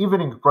for the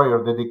evening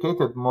prayer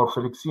dedicated to Mor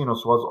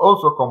Philoxenos was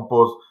also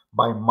composed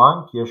by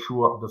monk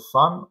Yeshua, the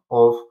son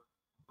of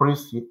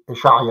priest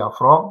Eshayu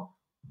from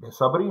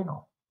Bcheiry.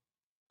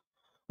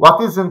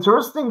 What is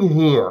interesting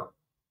here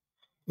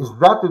is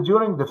that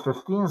during the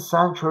 15th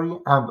century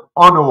and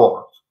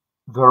onward,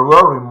 there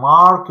were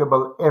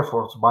remarkable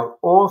efforts by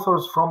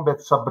authors from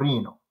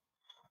Bcheiry,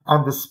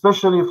 and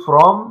especially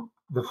from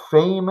the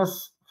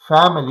famous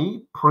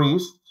family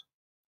priest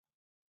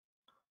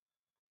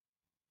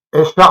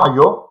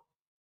Eshayu,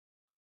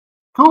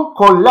 to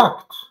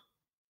collect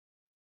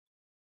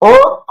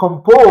or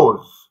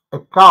compose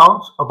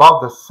accounts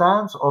about the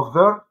saints of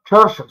their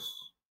churches.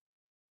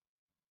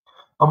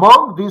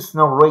 Among these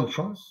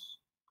narrations,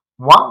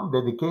 one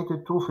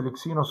dedicated to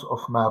Philoxenos of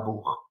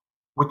Mabbug,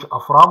 which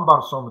Afram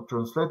Barsom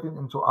translated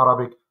into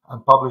Arabic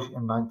and published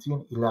in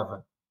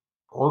 1911,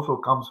 also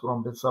comes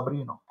from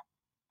Bcheiry.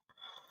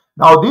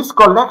 Now, this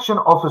collection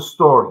of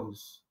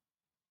stories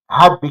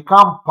had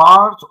become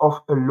part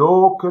of a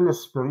local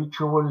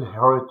spiritual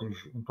heritage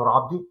in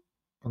Abdin,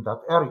 in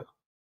that area,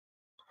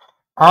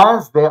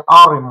 as they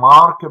are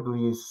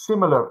remarkably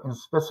similar in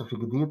specific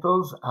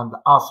details and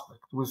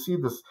aspects. We see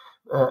this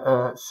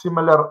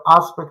similar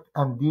aspect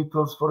and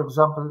details, for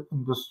example,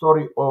 in the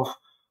story of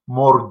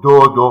Mor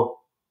Dodo,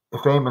 a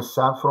famous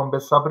saint from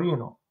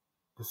Bcheiry.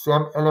 The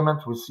same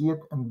element, we see it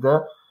in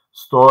the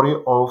story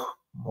of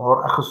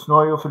Mor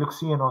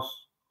Philoxenos,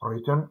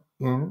 written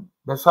in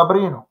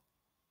Bcheiry,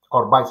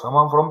 or by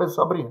someone from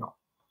Bcheiry.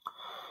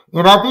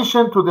 In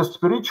addition to the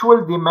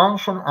spiritual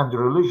dimension and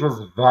religious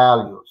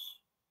values,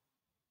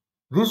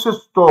 these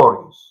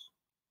stories,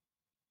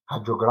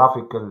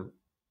 hagiographical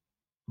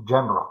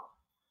genre,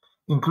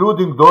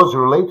 including those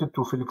related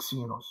to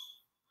Philoxenos,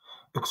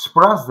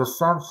 express the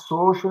saint's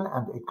social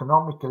and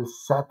economical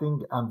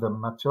setting and the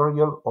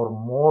material or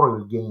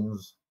moral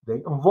gains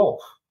they involve.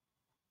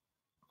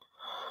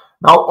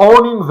 Now,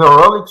 owning the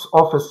relics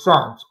of a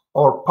saint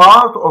or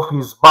part of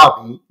his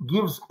body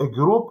gives a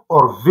group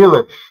or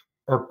village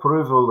a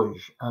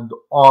privilege and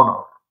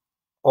honor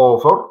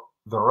over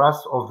the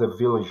rest of the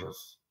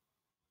villages,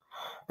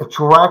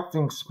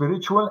 attracting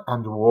spiritual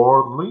and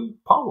worldly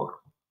power.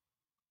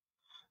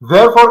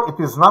 Therefore,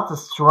 it is not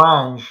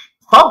strange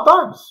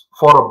sometimes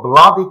for a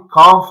bloody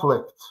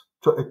conflict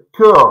to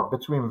occur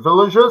between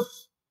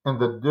villages in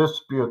the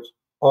dispute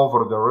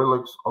over the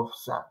relics of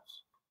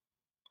saints,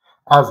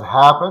 as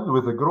happened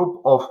with a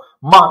group of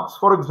monks,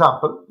 for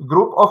example, a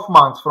group of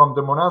monks from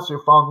the monastery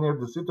found near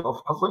the city of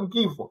Hassan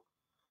Kifo,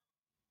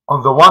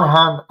 on the one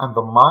hand, and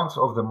the monks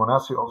of the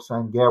monastery of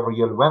Saint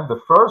Gabriel, when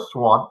the first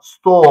one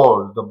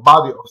stole the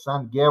body of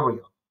Saint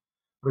Gabriel,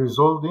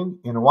 resulting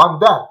in one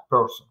dead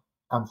person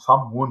and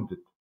some wounded.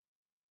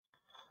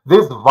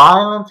 This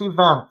violent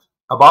event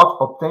about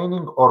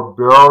obtaining or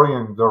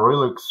burying the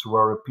relics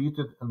were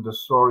repeated in the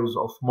stories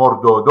of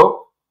Mor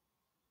Dodo.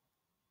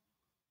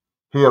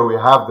 Here we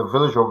have the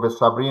village of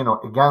Bcheiry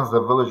against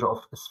the village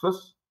of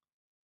Isfis.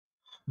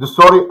 The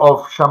story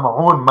of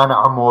Shamoun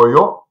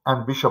Man'amoyo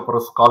and Bishop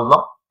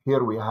Rizqallah.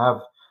 Here we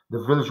have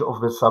the village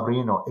of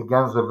Bcheiry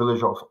against the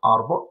village of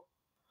Arbo.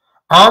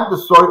 And the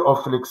story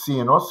of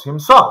Philoxenos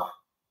himself.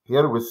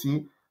 Here we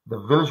see the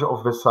village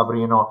of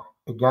Bcheiry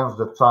against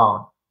the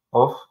town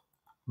of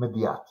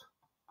Midyat.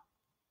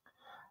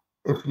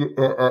 If you,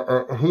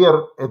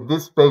 here at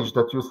this page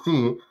that you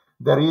see,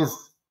 there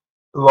is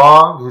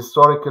long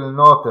historical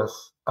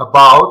notice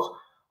about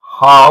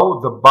how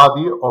the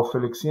body of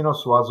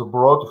Philoxenos was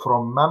brought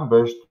from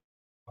Manbij to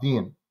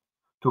Abdin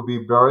to be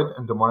buried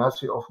in the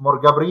monastery of Mor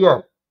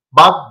Gabriel,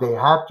 but they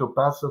had to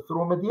pass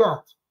through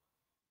Midyat,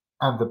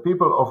 and the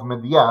people of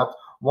Midyat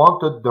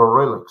wanted the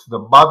relics, the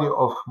body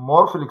of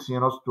Mor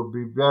Philoxenos, to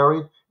be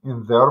buried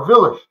in their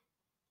village.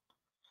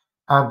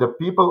 And the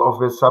people of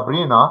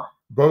Bcheiry,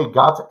 they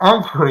got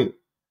angry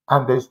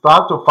and they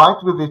start to fight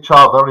with each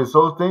other,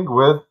 resulting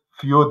with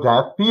few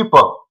dead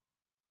people.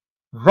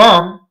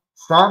 Then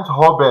Saint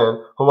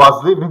Hobel, who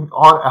was living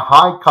on a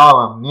high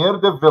column near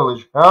the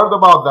village, heard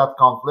about that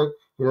conflict.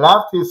 He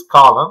left his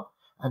column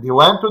and he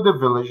went to the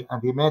village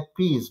and he made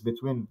peace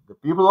between the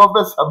people of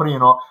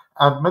Besabrino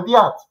and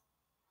Mediat.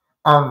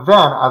 And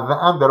then at the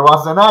end there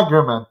was an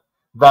agreement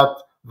that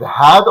the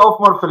head of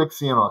Mor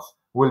Philoxenos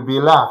will be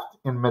left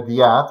in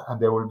Mediat and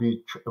they will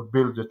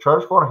build a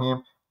church for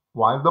him,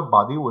 while the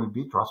body will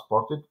be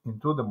transported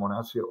into the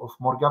monastery of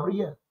Mor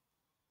Gabriel.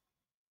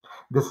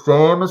 The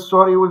same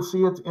story, we'll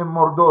see it in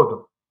Mor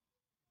Dodo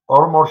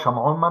or Mor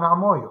Shamoun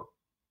Manamoyo.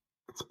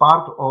 It's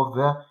part of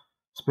the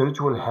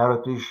spiritual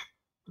heritage,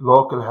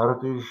 local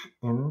heritage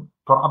in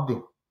Tor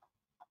Abdin.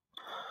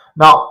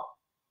 Now,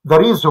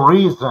 there is a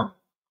reason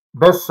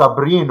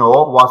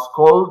Besabrino was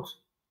called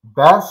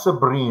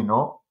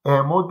Besabrino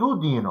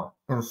Emodudino.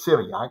 In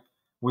Syriac,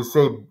 we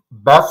say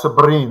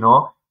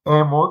Besabrino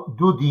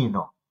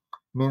Emodudino.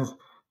 Means,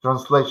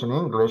 translation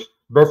English,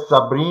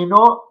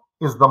 Besabrino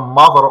is the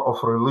mother of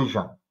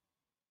religion,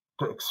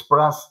 to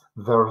express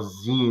their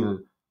zeal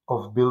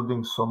of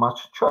building so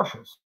much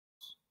churches.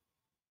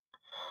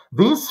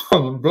 This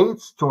fame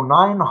dates to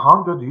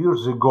 900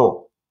 years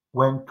ago,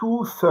 when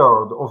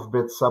 2/3 of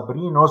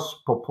Besabrino's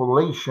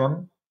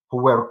population, who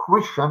were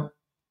Christian,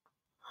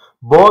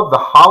 bought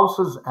the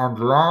houses and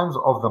lands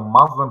of the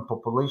Muslim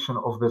population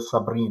of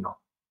Besabrino,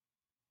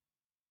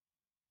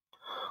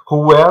 who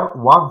were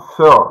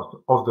 1/3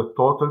 of the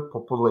total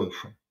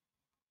population.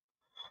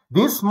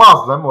 These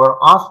Muslims were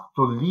asked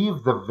to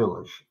leave the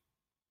village,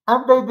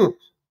 and they did.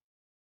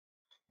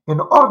 In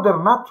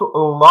order not to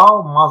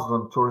allow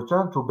Muslims to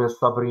return to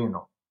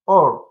Besabrino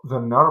or the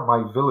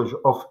nearby village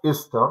of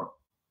Ister,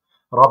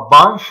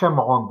 Rabban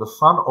Shimon, the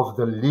son of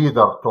the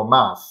leader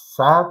Thomas,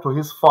 said to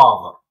his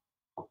father,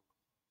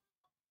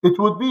 "It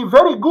would be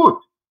very good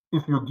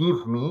if you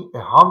give me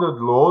 100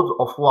 loads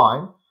of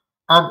wine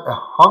and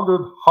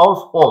 100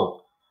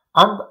 households,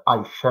 and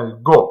I shall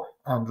go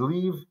and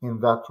live in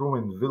that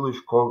ruined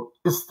village called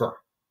Ister.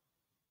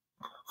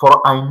 For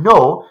I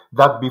know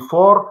that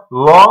before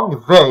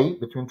long they,"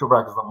 between two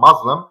brackets, the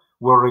Muslim,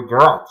 "will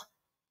regret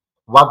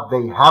what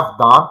they have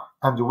done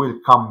and will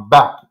come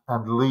back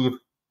and live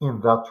in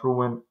that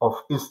ruin of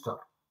Ister,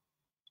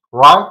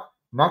 right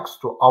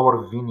next to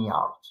our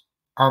vineyard.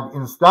 And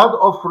instead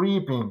of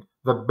reaping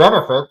the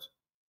benefit,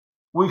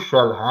 we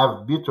shall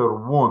have bitter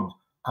wound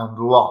and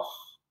loss.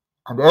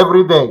 And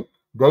every day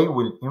they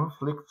will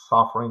inflict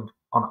suffering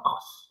on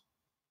us."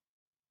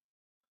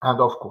 End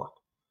of quote.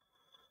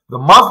 The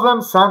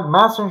Muslims sent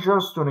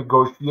messengers to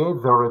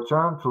negotiate their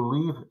return to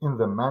live in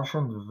the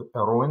mentioned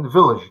ruined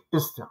village,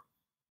 Ister.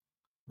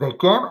 They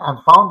came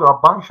and found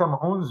Rabban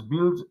Shimon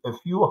built a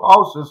few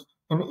houses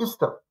in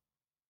Ister,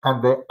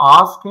 and they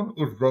asked him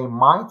if they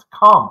might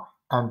come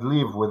and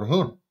live with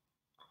him,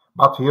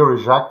 but he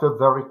rejected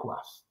their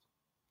request.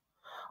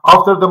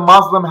 After the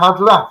Muslim had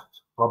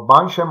left,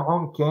 Rabban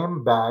Shimon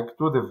came back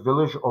to the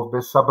village of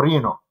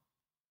Besabrino.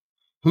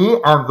 He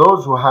and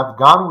those who had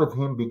gone with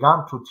him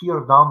began to tear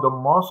down the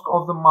mosque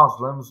of the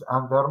Muslims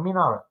and their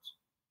minaret.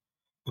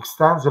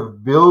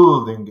 Extensive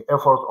building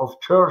effort of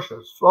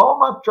churches, so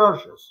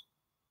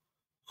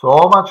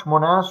much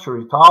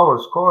monastery,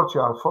 towers,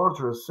 courtyard,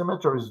 fortress,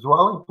 cemeteries,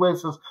 dwelling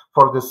places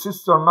for the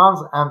sister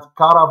nuns and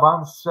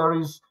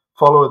caravansaries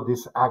followed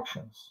these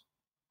actions.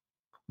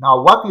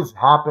 Now, what is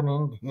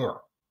happening here?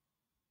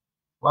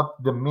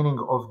 What the meaning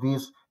of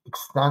this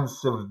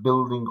extensive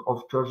building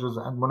of churches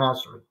and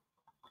monasteries?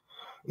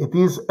 It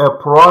is a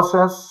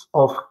process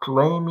of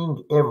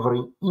claiming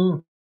every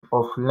inch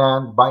of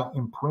land by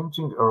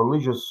imprinting a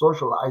religious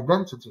social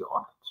identity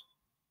on it.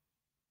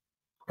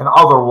 In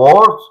other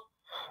words,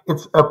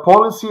 it's a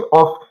policy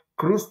of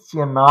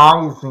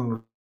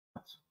Christianizing.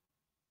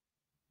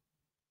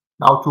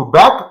 Now, to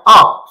back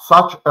up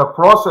such a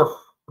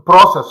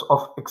process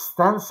of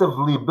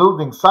extensively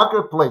building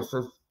sacred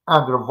places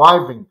and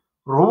reviving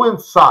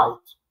ruined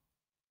sites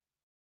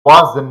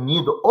was the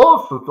need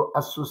also to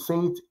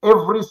associate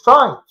every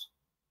site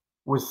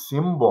with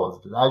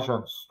symbols,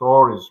 legends,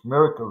 stories,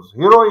 miracles,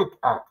 heroic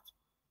acts,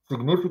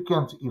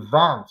 significant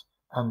events,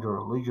 and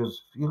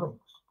religious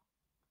feelings.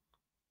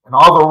 In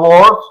other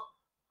words,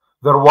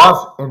 there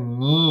was a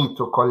need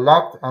to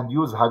collect and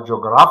use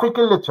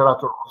hagiographical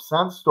literature of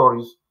saint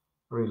stories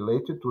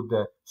related to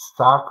the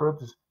sacred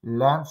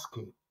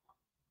landscape.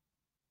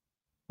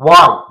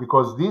 Why?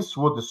 Because this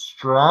would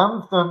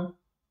strengthen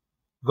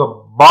the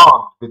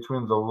bond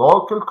between the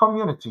local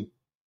community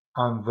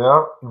and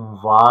their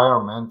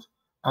environment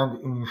and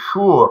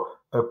ensure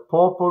a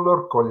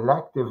popular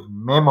collective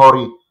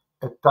memory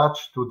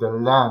attached to the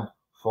land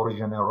for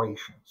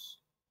generations.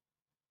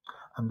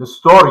 And the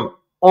story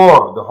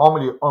or the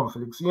homily on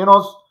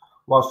Philoxenos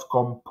was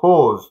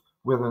composed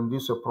within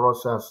this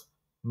process,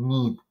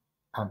 need,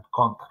 and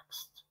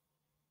context.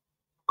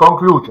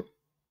 Conclusion.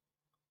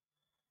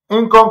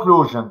 In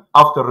conclusion,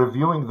 after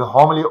reviewing the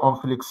homily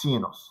on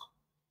Philoxenos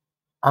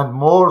and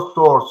more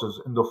sources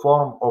in the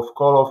form of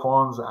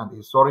colophons and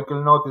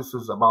historical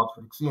notices about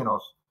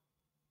Philoxenos,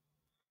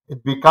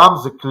 it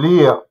becomes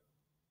clear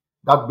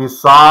that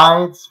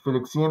besides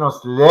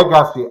Philoxenos'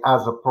 legacy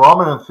as a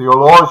prominent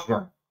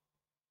theologian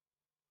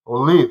who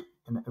lived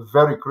in a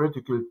very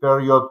critical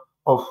period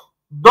of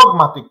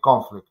dogmatic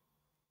conflict,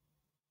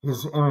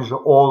 his image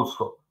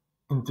also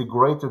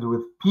integrated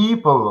with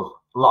people's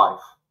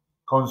life,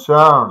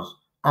 concerns,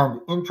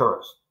 and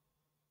interests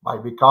by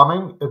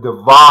becoming a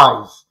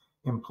device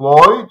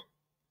employed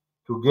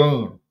to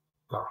gain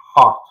their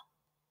heart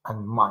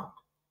and mind.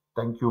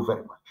 Thank you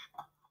very much.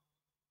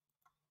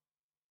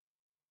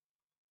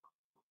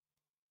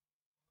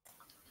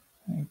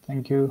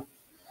 Thank you.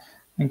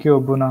 Thank you,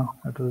 Abuna.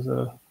 That was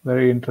a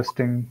very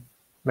interesting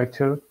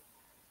lecture.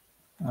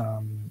 Yeah,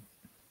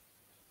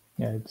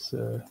 it's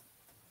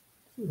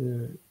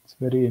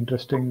very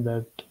interesting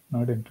that,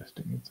 not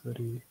interesting, it's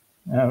very,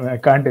 I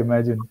can't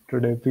imagine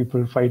today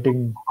people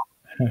fighting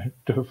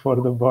for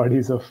the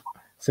bodies of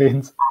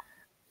saints.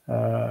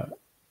 But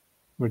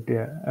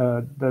yeah,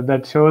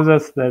 that shows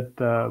us that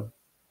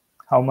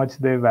how much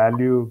they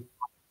value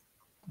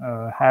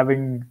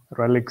having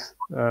relics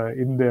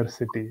in their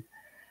city.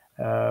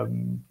 I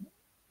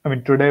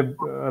mean, today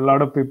a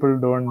lot of people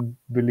don't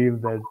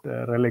believe that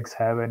relics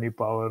have any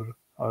power,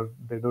 or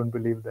they don't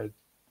believe that.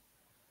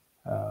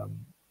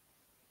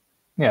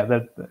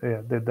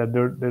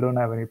 They don't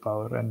have any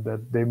power and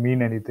that they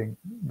mean anything,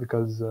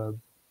 because I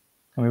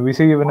mean, we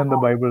see even in the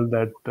Bible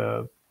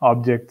that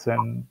objects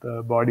and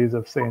bodies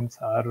of saints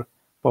are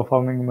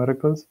performing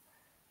miracles,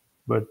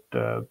 but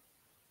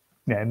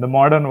yeah, in the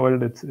modern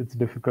world, it's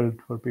difficult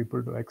for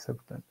people to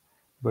accept that.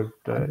 But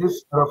And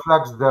this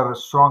reflects their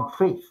strong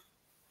faith.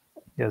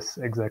 yes,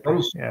 exactly.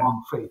 Very Yeah,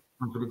 strong faith.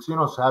 And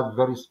Philoxenos had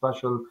very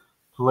special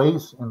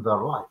place in their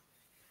life.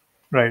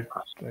 right,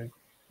 right.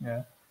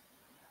 Yeah.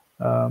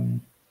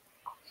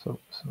 So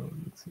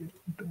let's see.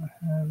 Do I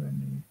have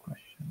any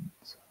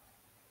questions?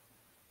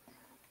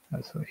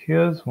 So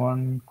here's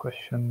one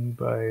question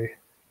by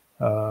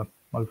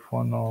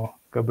Alfono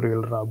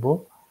Gabriel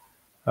Rabo.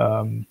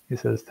 He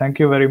says, "Thank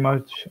you very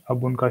much,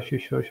 Abun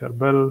Kashisho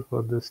Sharbel,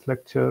 for this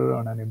lecture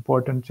on an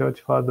important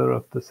church father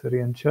of the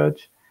Syrian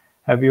church.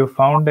 Have you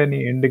found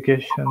any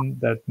indication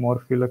that Mor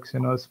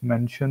Philoxenos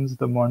mentions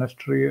the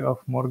monastery of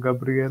Mor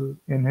Gabriel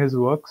in his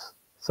works?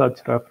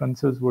 Such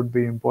references would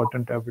be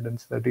important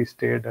evidence that he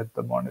stayed at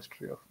the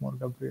monastery of Mor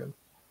Gabriel."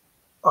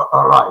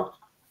 All right.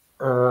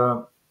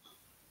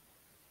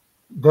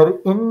 There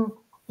in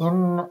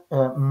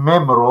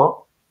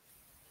Memro,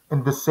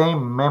 in the same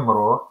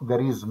Memro,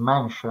 there is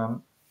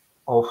mention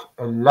of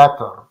a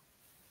letter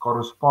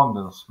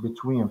correspondence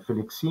between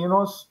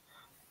Philoxenos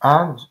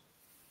and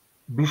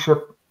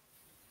bishop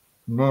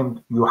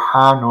named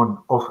Yohanan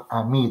of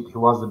Amid. He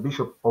was the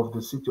bishop of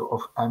the city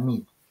of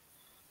Amid.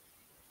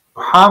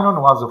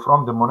 Yohanan was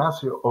from the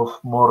monastery of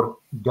Mor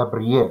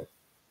Gabriel,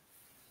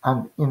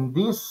 and in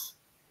this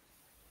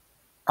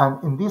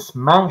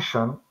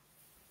mention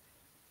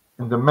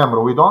in the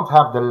memory, we don't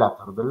have the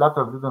letter. The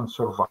letter didn't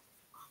survive,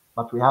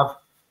 but we have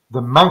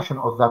the mention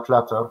of that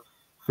letter.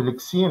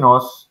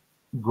 Philoxenos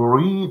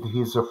greeted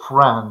his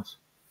friend,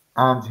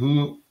 and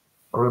he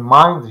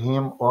reminded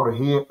him, or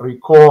he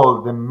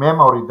recalled the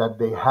memory that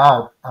they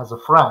had as a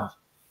friend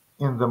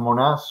in the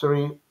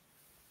monastery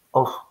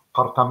of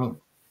Qartamin.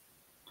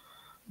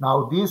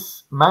 Now,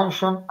 this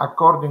mention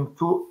according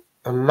to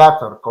a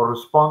letter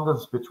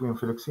correspondence between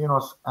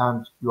Philoxenos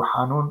and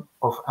Yohanan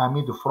of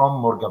Amid from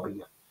Mor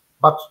Gabriel,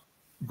 but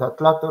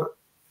that letter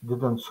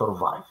didn't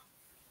survive.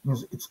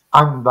 Means it's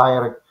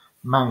indirect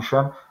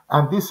mention,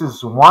 and this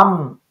is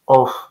one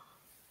of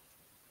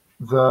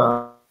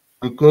the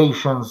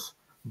indications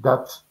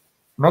that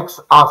makes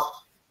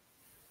us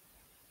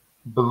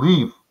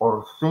believe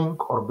or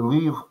think or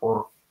believe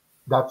or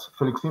that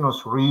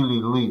Philoxenos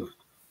really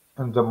lived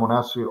in the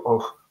monastery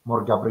of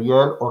Mor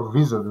Gabriel or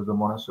visited the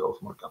monastery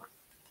of Mor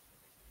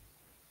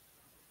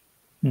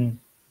Gabriel.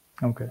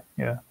 Okay,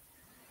 yeah.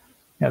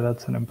 Yeah,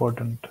 that's an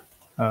important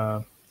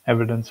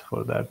evidence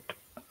for that.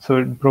 So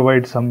it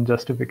provides some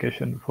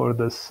justification for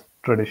this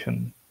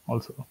tradition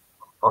also.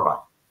 All right.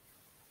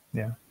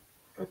 Yeah.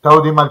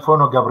 Taudi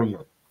Malfono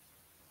Gabriel.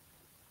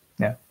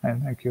 Yeah,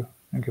 and thank you,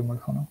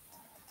 Malfono.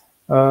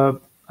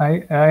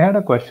 I had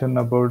a question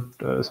about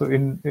so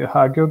in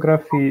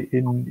hagiography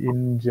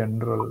in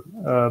general.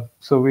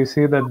 So we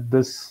see that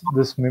this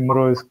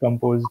Mimro is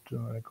composed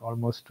like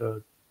almost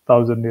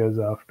 1,000 years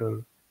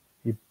after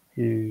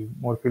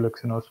Mor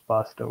Philoxenos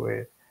passed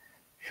away.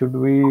 Should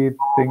we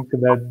think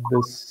that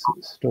this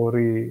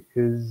story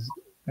is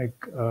like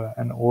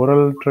an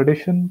oral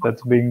tradition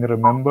that's being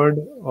remembered,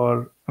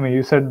 or I mean,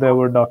 you said there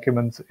were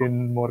documents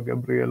in Mor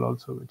Gabriel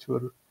also which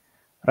were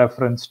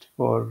referenced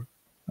for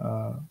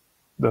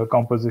the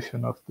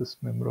composition of this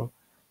Mimro.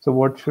 So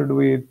what should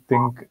we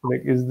think?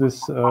 Like, is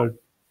this a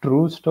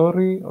true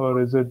story,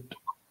 or is it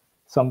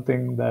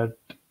something that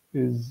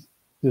is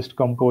just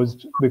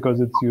composed because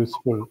it's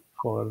useful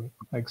for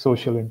like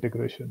social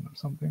integration or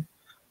something?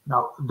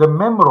 Now, the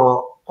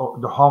Memro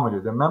of the homily,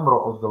 the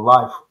Memro of the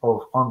life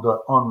of on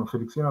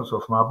Philoxenos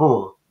of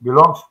Mabbug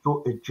belongs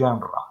to a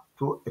genre,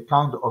 to a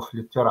kind of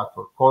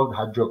literature called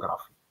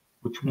hagiography,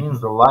 which means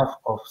the life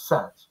of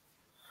saints.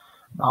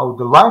 Now,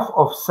 the life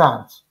of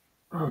saints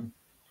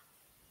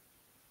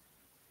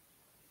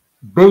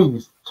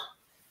based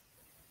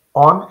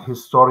on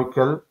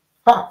historical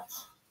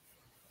facts.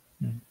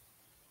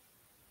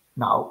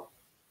 Now,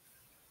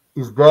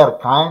 is there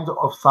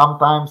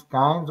sometimes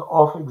kind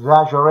of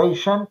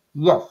exaggeration?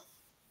 Yes.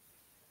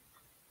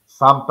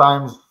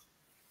 Sometimes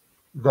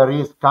there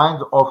is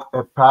kind of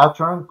a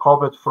pattern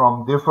copied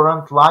from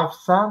different life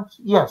saints?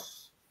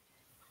 Yes.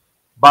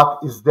 But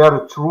is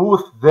there a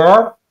truth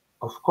there?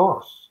 Of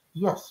course,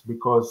 yes,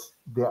 because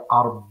they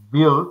are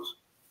built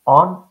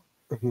on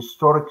a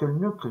historical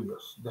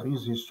nucleus. There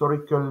is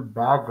historical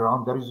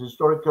background, there is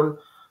historical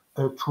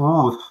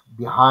truth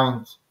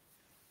behind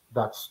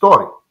that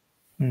story.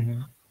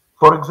 Mm-hmm.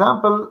 For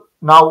example,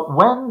 now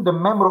when the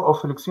memory of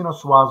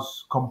Philoxenos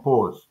was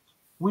composed,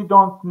 we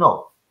don't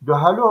know. De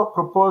Hallo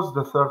proposed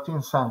the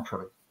 13th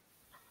century.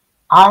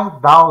 I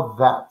doubt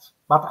that,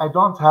 but I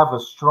don't have a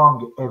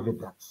strong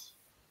evidence.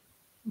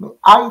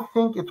 I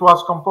think it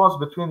was composed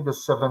between the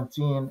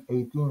 17th,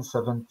 18th,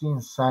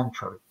 17th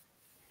century.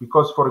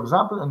 Because, for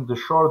example, in the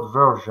short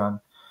version,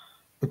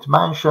 it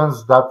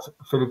mentions that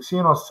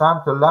Philoxenos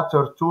sent a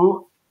letter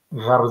to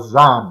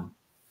Gharzan,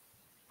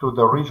 to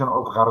the region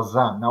of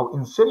Gharzan. Now,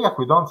 in Syriac,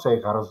 we don't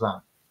say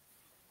Gharzan.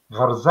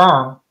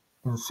 Gharzan,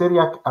 in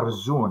Syriac,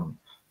 Arzun.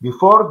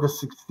 Before the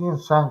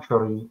 16th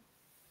century,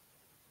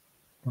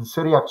 in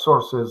Syriac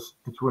sources,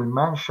 it will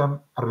mention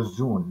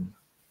Arzun,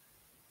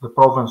 the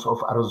province of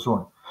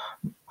Arzun.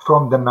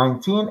 From the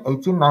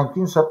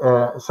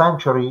 19th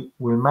century,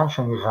 we'll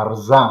mention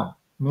Gharzan.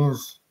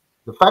 Means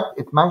the fact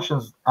it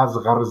mentions as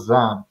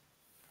Gharzan,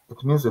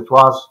 it means it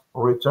was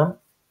written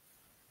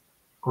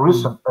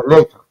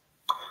later.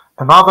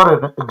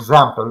 Another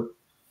example,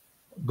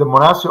 the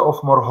monastery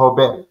of Mor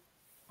Philoxenos.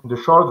 In the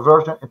short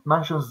version, it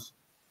mentions,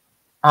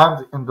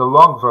 and in the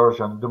long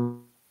version, the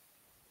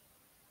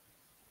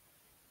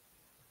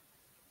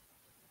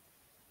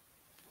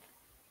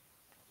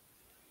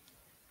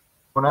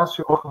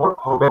monastery of Mor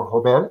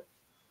Philoxenos,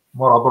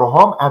 Mor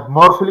Abraham, and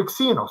Mor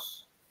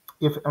Philoxenos.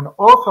 If an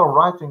author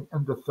writing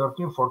in the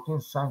 13th,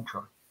 14th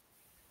century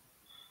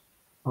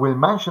will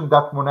mention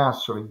that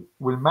monastery,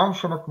 will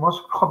mention it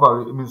most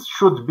probably, it means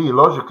should be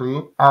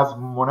logically, as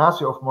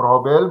monastery of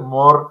Mor Philoxenos,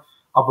 Mor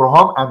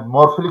Abraham, and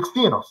Mor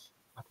Philoxenos.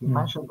 But he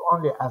mentioned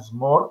only as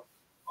Mor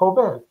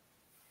Philoxenos.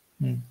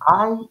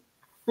 I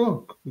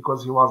think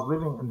because he was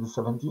living in the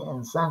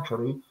 17th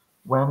century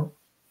when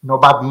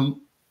nobody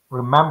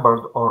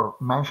remembered or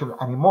mentioned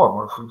anymore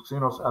Mor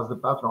Philoxenos as the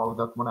patron of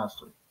that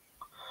monastery.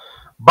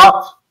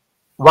 But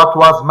what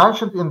was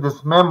mentioned in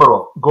this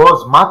memoir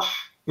goes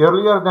much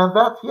earlier than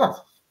that?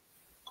 Yes.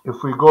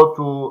 If we go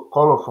to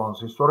colophons,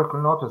 historical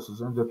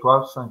notices in the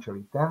 12th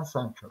century, 10th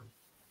century,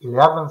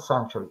 11th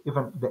century,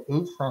 even the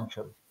 8th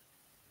century,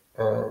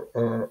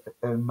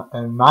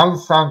 9th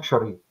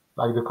century,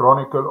 like the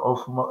Chronicle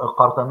of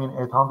Qartamin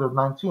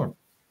 819,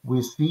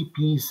 we see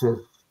pieces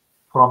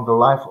from the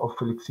life of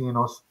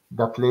Philoxenos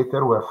that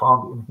later were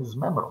found in his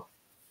memoir.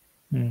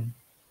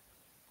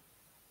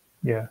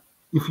 Yeah.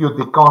 If you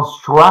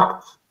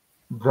deconstruct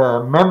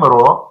the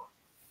memoir,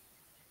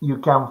 you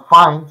can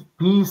find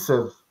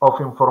pieces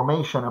of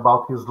information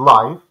about his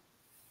life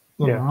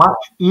in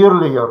much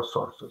earlier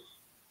sources.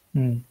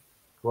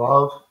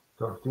 12th,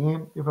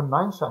 13th, even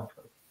 9th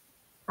century.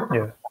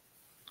 Yeah.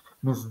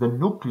 Means the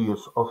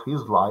nucleus of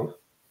his life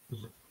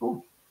is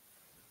true.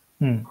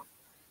 Okay.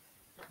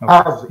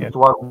 As it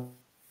was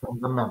in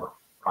the memory.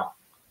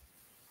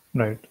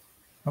 Right.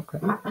 Okay.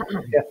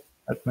 Yeah,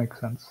 that makes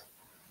sense.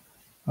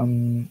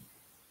 Do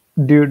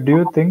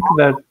you think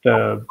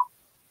that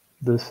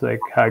this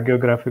like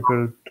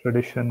hagiographical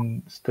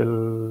tradition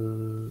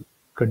still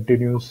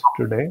continues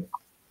today?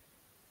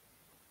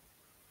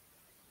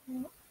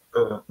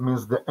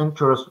 Means the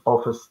interest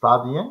of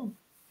studying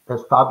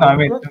I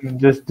mean, it?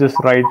 just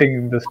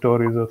writing the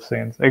stories of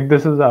saints. Like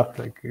this is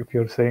after, like if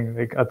you're saying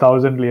like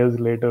 1,000 years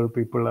later,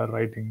 people are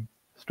writing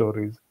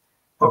stories.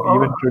 Like,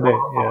 even today,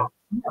 yeah.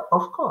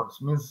 Of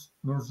course, means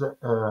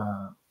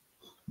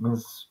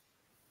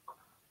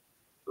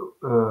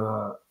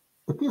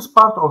it is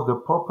part of the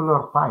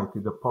popular piety,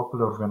 the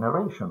popular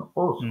veneration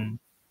also.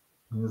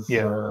 Means,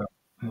 yeah,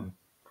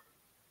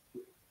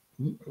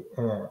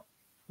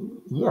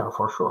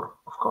 for sure,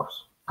 of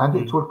course, and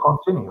it will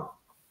continue.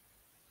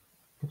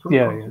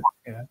 Yeah.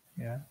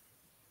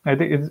 I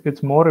think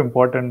it's more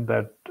important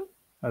that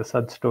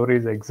such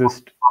stories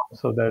exist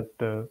so that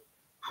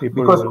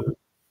people because, will.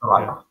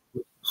 Right. Yeah.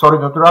 Sorry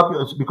to interrupt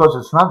you. It's because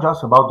it's not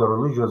just about the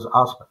religious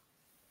aspect.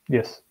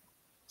 Yes.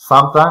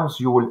 Sometimes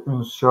you will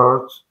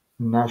insert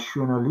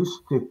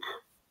nationalistic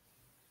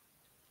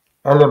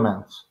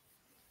elements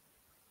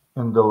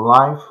in the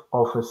life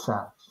of a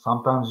saint.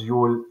 Sometimes you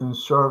will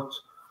insert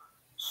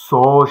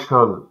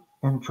social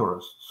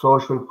interest,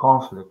 social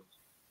conflict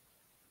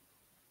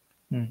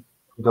in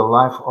the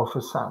life of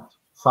a saint.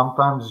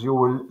 Sometimes you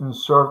will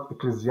insert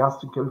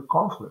ecclesiastical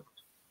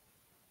conflict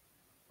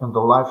in the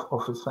life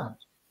of a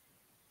saint.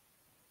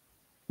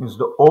 Means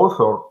the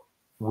author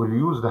will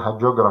use the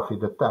hagiography,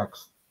 the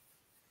text,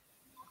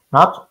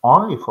 not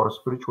only for a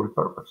spiritual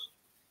purpose,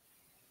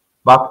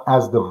 but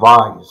as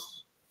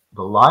device.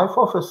 The life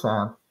of a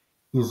saint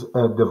is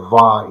a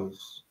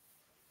device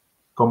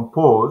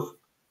composed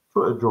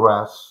to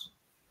address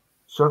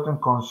certain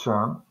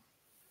concern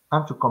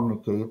and to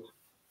communicate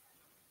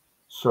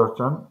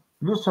certain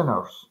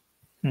listeners.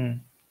 Hmm.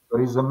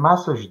 There is a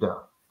message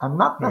there, and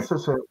not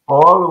necessarily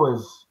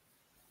always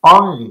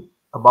only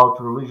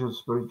about religious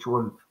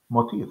spiritual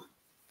motive.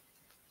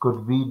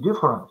 Could be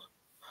different.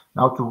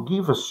 Now, to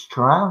give a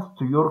strength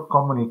to your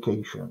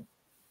communication,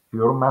 to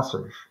your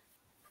message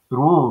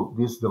through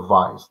this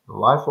device, the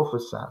life of a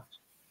saint,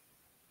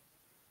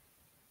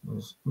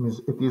 means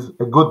it is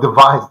a good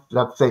device,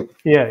 let's say,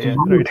 Yeah, to yeah,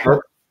 use right.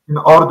 it in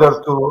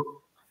order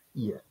to,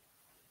 yeah.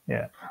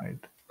 Yeah, right.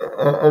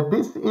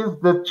 This is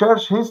the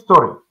church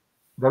history.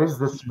 There is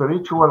the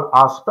spiritual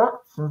aspect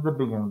since the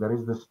beginning. There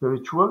is the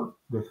spiritual,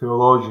 the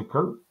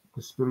theological,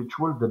 the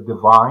spiritual, the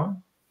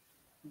divine,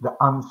 the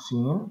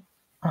unseen,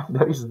 and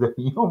there is the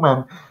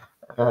human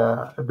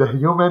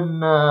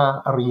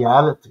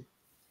reality,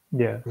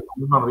 Yeah. the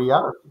human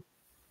reality.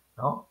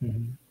 No,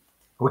 Mhm.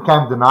 we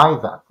can't deny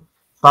that.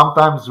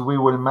 Sometimes we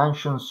will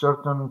mention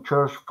certain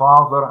church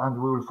father,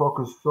 and we will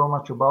focus so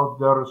much about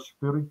their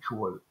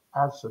spiritual,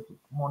 ascetic,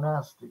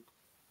 monastic,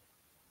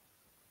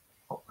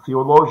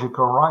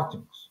 theological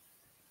writings.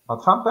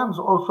 But sometimes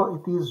also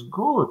it is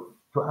good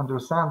to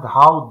understand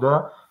how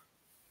the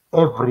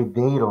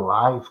everyday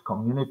life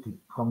community,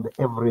 from the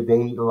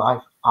everyday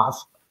life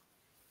aspect,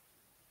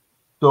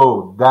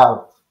 so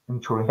that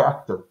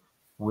interacted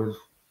with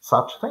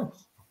such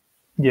things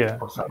Yeah,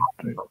 or such right,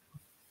 right. people.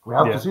 We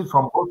have to Yeah, see it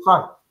from both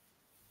sides.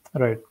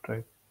 right,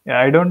 right. Yeah,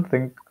 I don't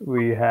think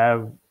we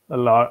have a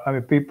lot. I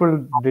mean,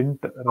 people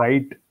didn't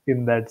write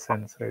in that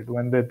sense, right?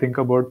 When they think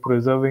about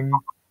preserving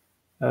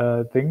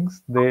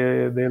things,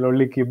 they'll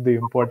only keep the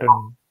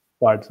important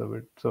parts of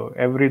it. So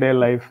everyday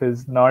life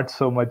is not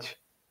so much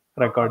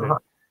recorded.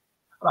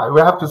 Right.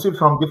 We have to see it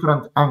from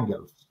different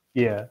angles.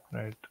 Yeah,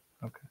 right.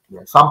 Okay.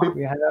 Yeah. Some people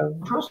We have, are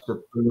interested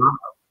to learn.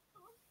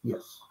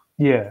 Yes.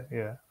 yeah,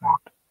 yeah,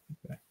 right.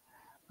 Okay.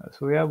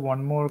 So we have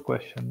one more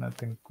question. I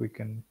think we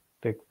can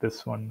take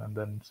this one and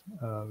then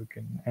we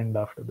can end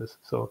after this.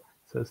 So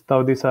it says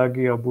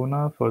Taudisagi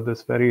Abuna for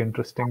this very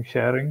interesting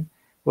sharing.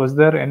 Was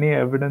there any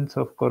evidence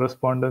of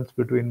correspondence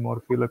between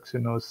Mor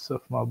Philoxenos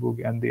of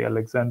Mabbug and the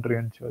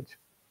Alexandrian Church?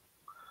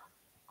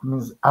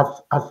 Means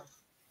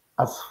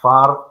as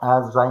far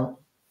as I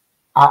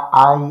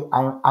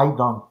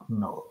don't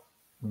know.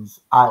 Hmm.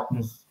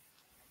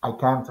 I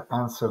can't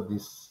answer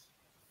this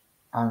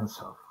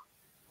answer.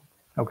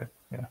 Okay.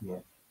 Yeah. Yeah.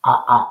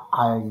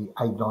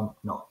 I don't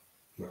know.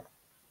 Yeah.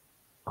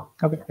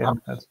 Okay. Yeah. Yeah.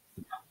 That's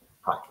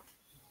Right.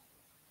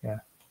 yeah.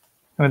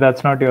 I mean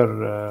that's not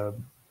your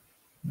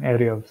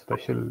area of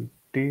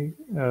specialty,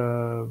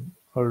 or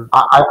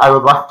I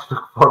would like to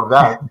look for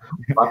that,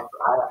 but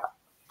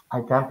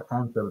I can't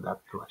answer that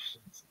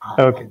question.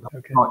 I okay. don't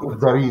Okay. know if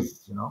That's there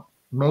is,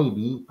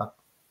 maybe, but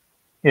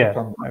I yeah.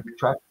 can Okay.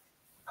 check.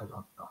 I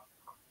don't know.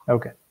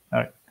 Okay. All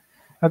right.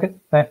 Okay.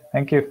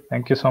 Thank you.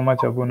 Thank you so much,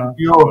 Thank Abuna,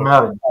 you, for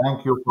Mary.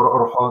 Thank you for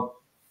Orhon,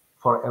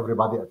 for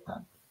everybody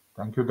attending.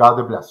 Thank you.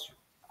 God bless you.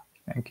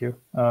 thank you.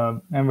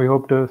 And we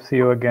hope to see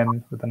you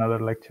again with another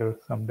lecture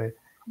someday.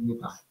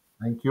 Anytime.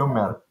 Thank you,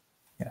 Mary.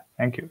 Yeah.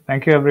 Thank you.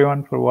 Thank you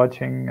everyone for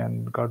watching,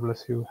 and God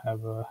bless you.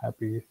 Have a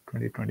happy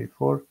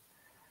 2024.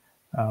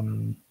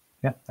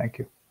 Yeah. Thank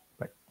you.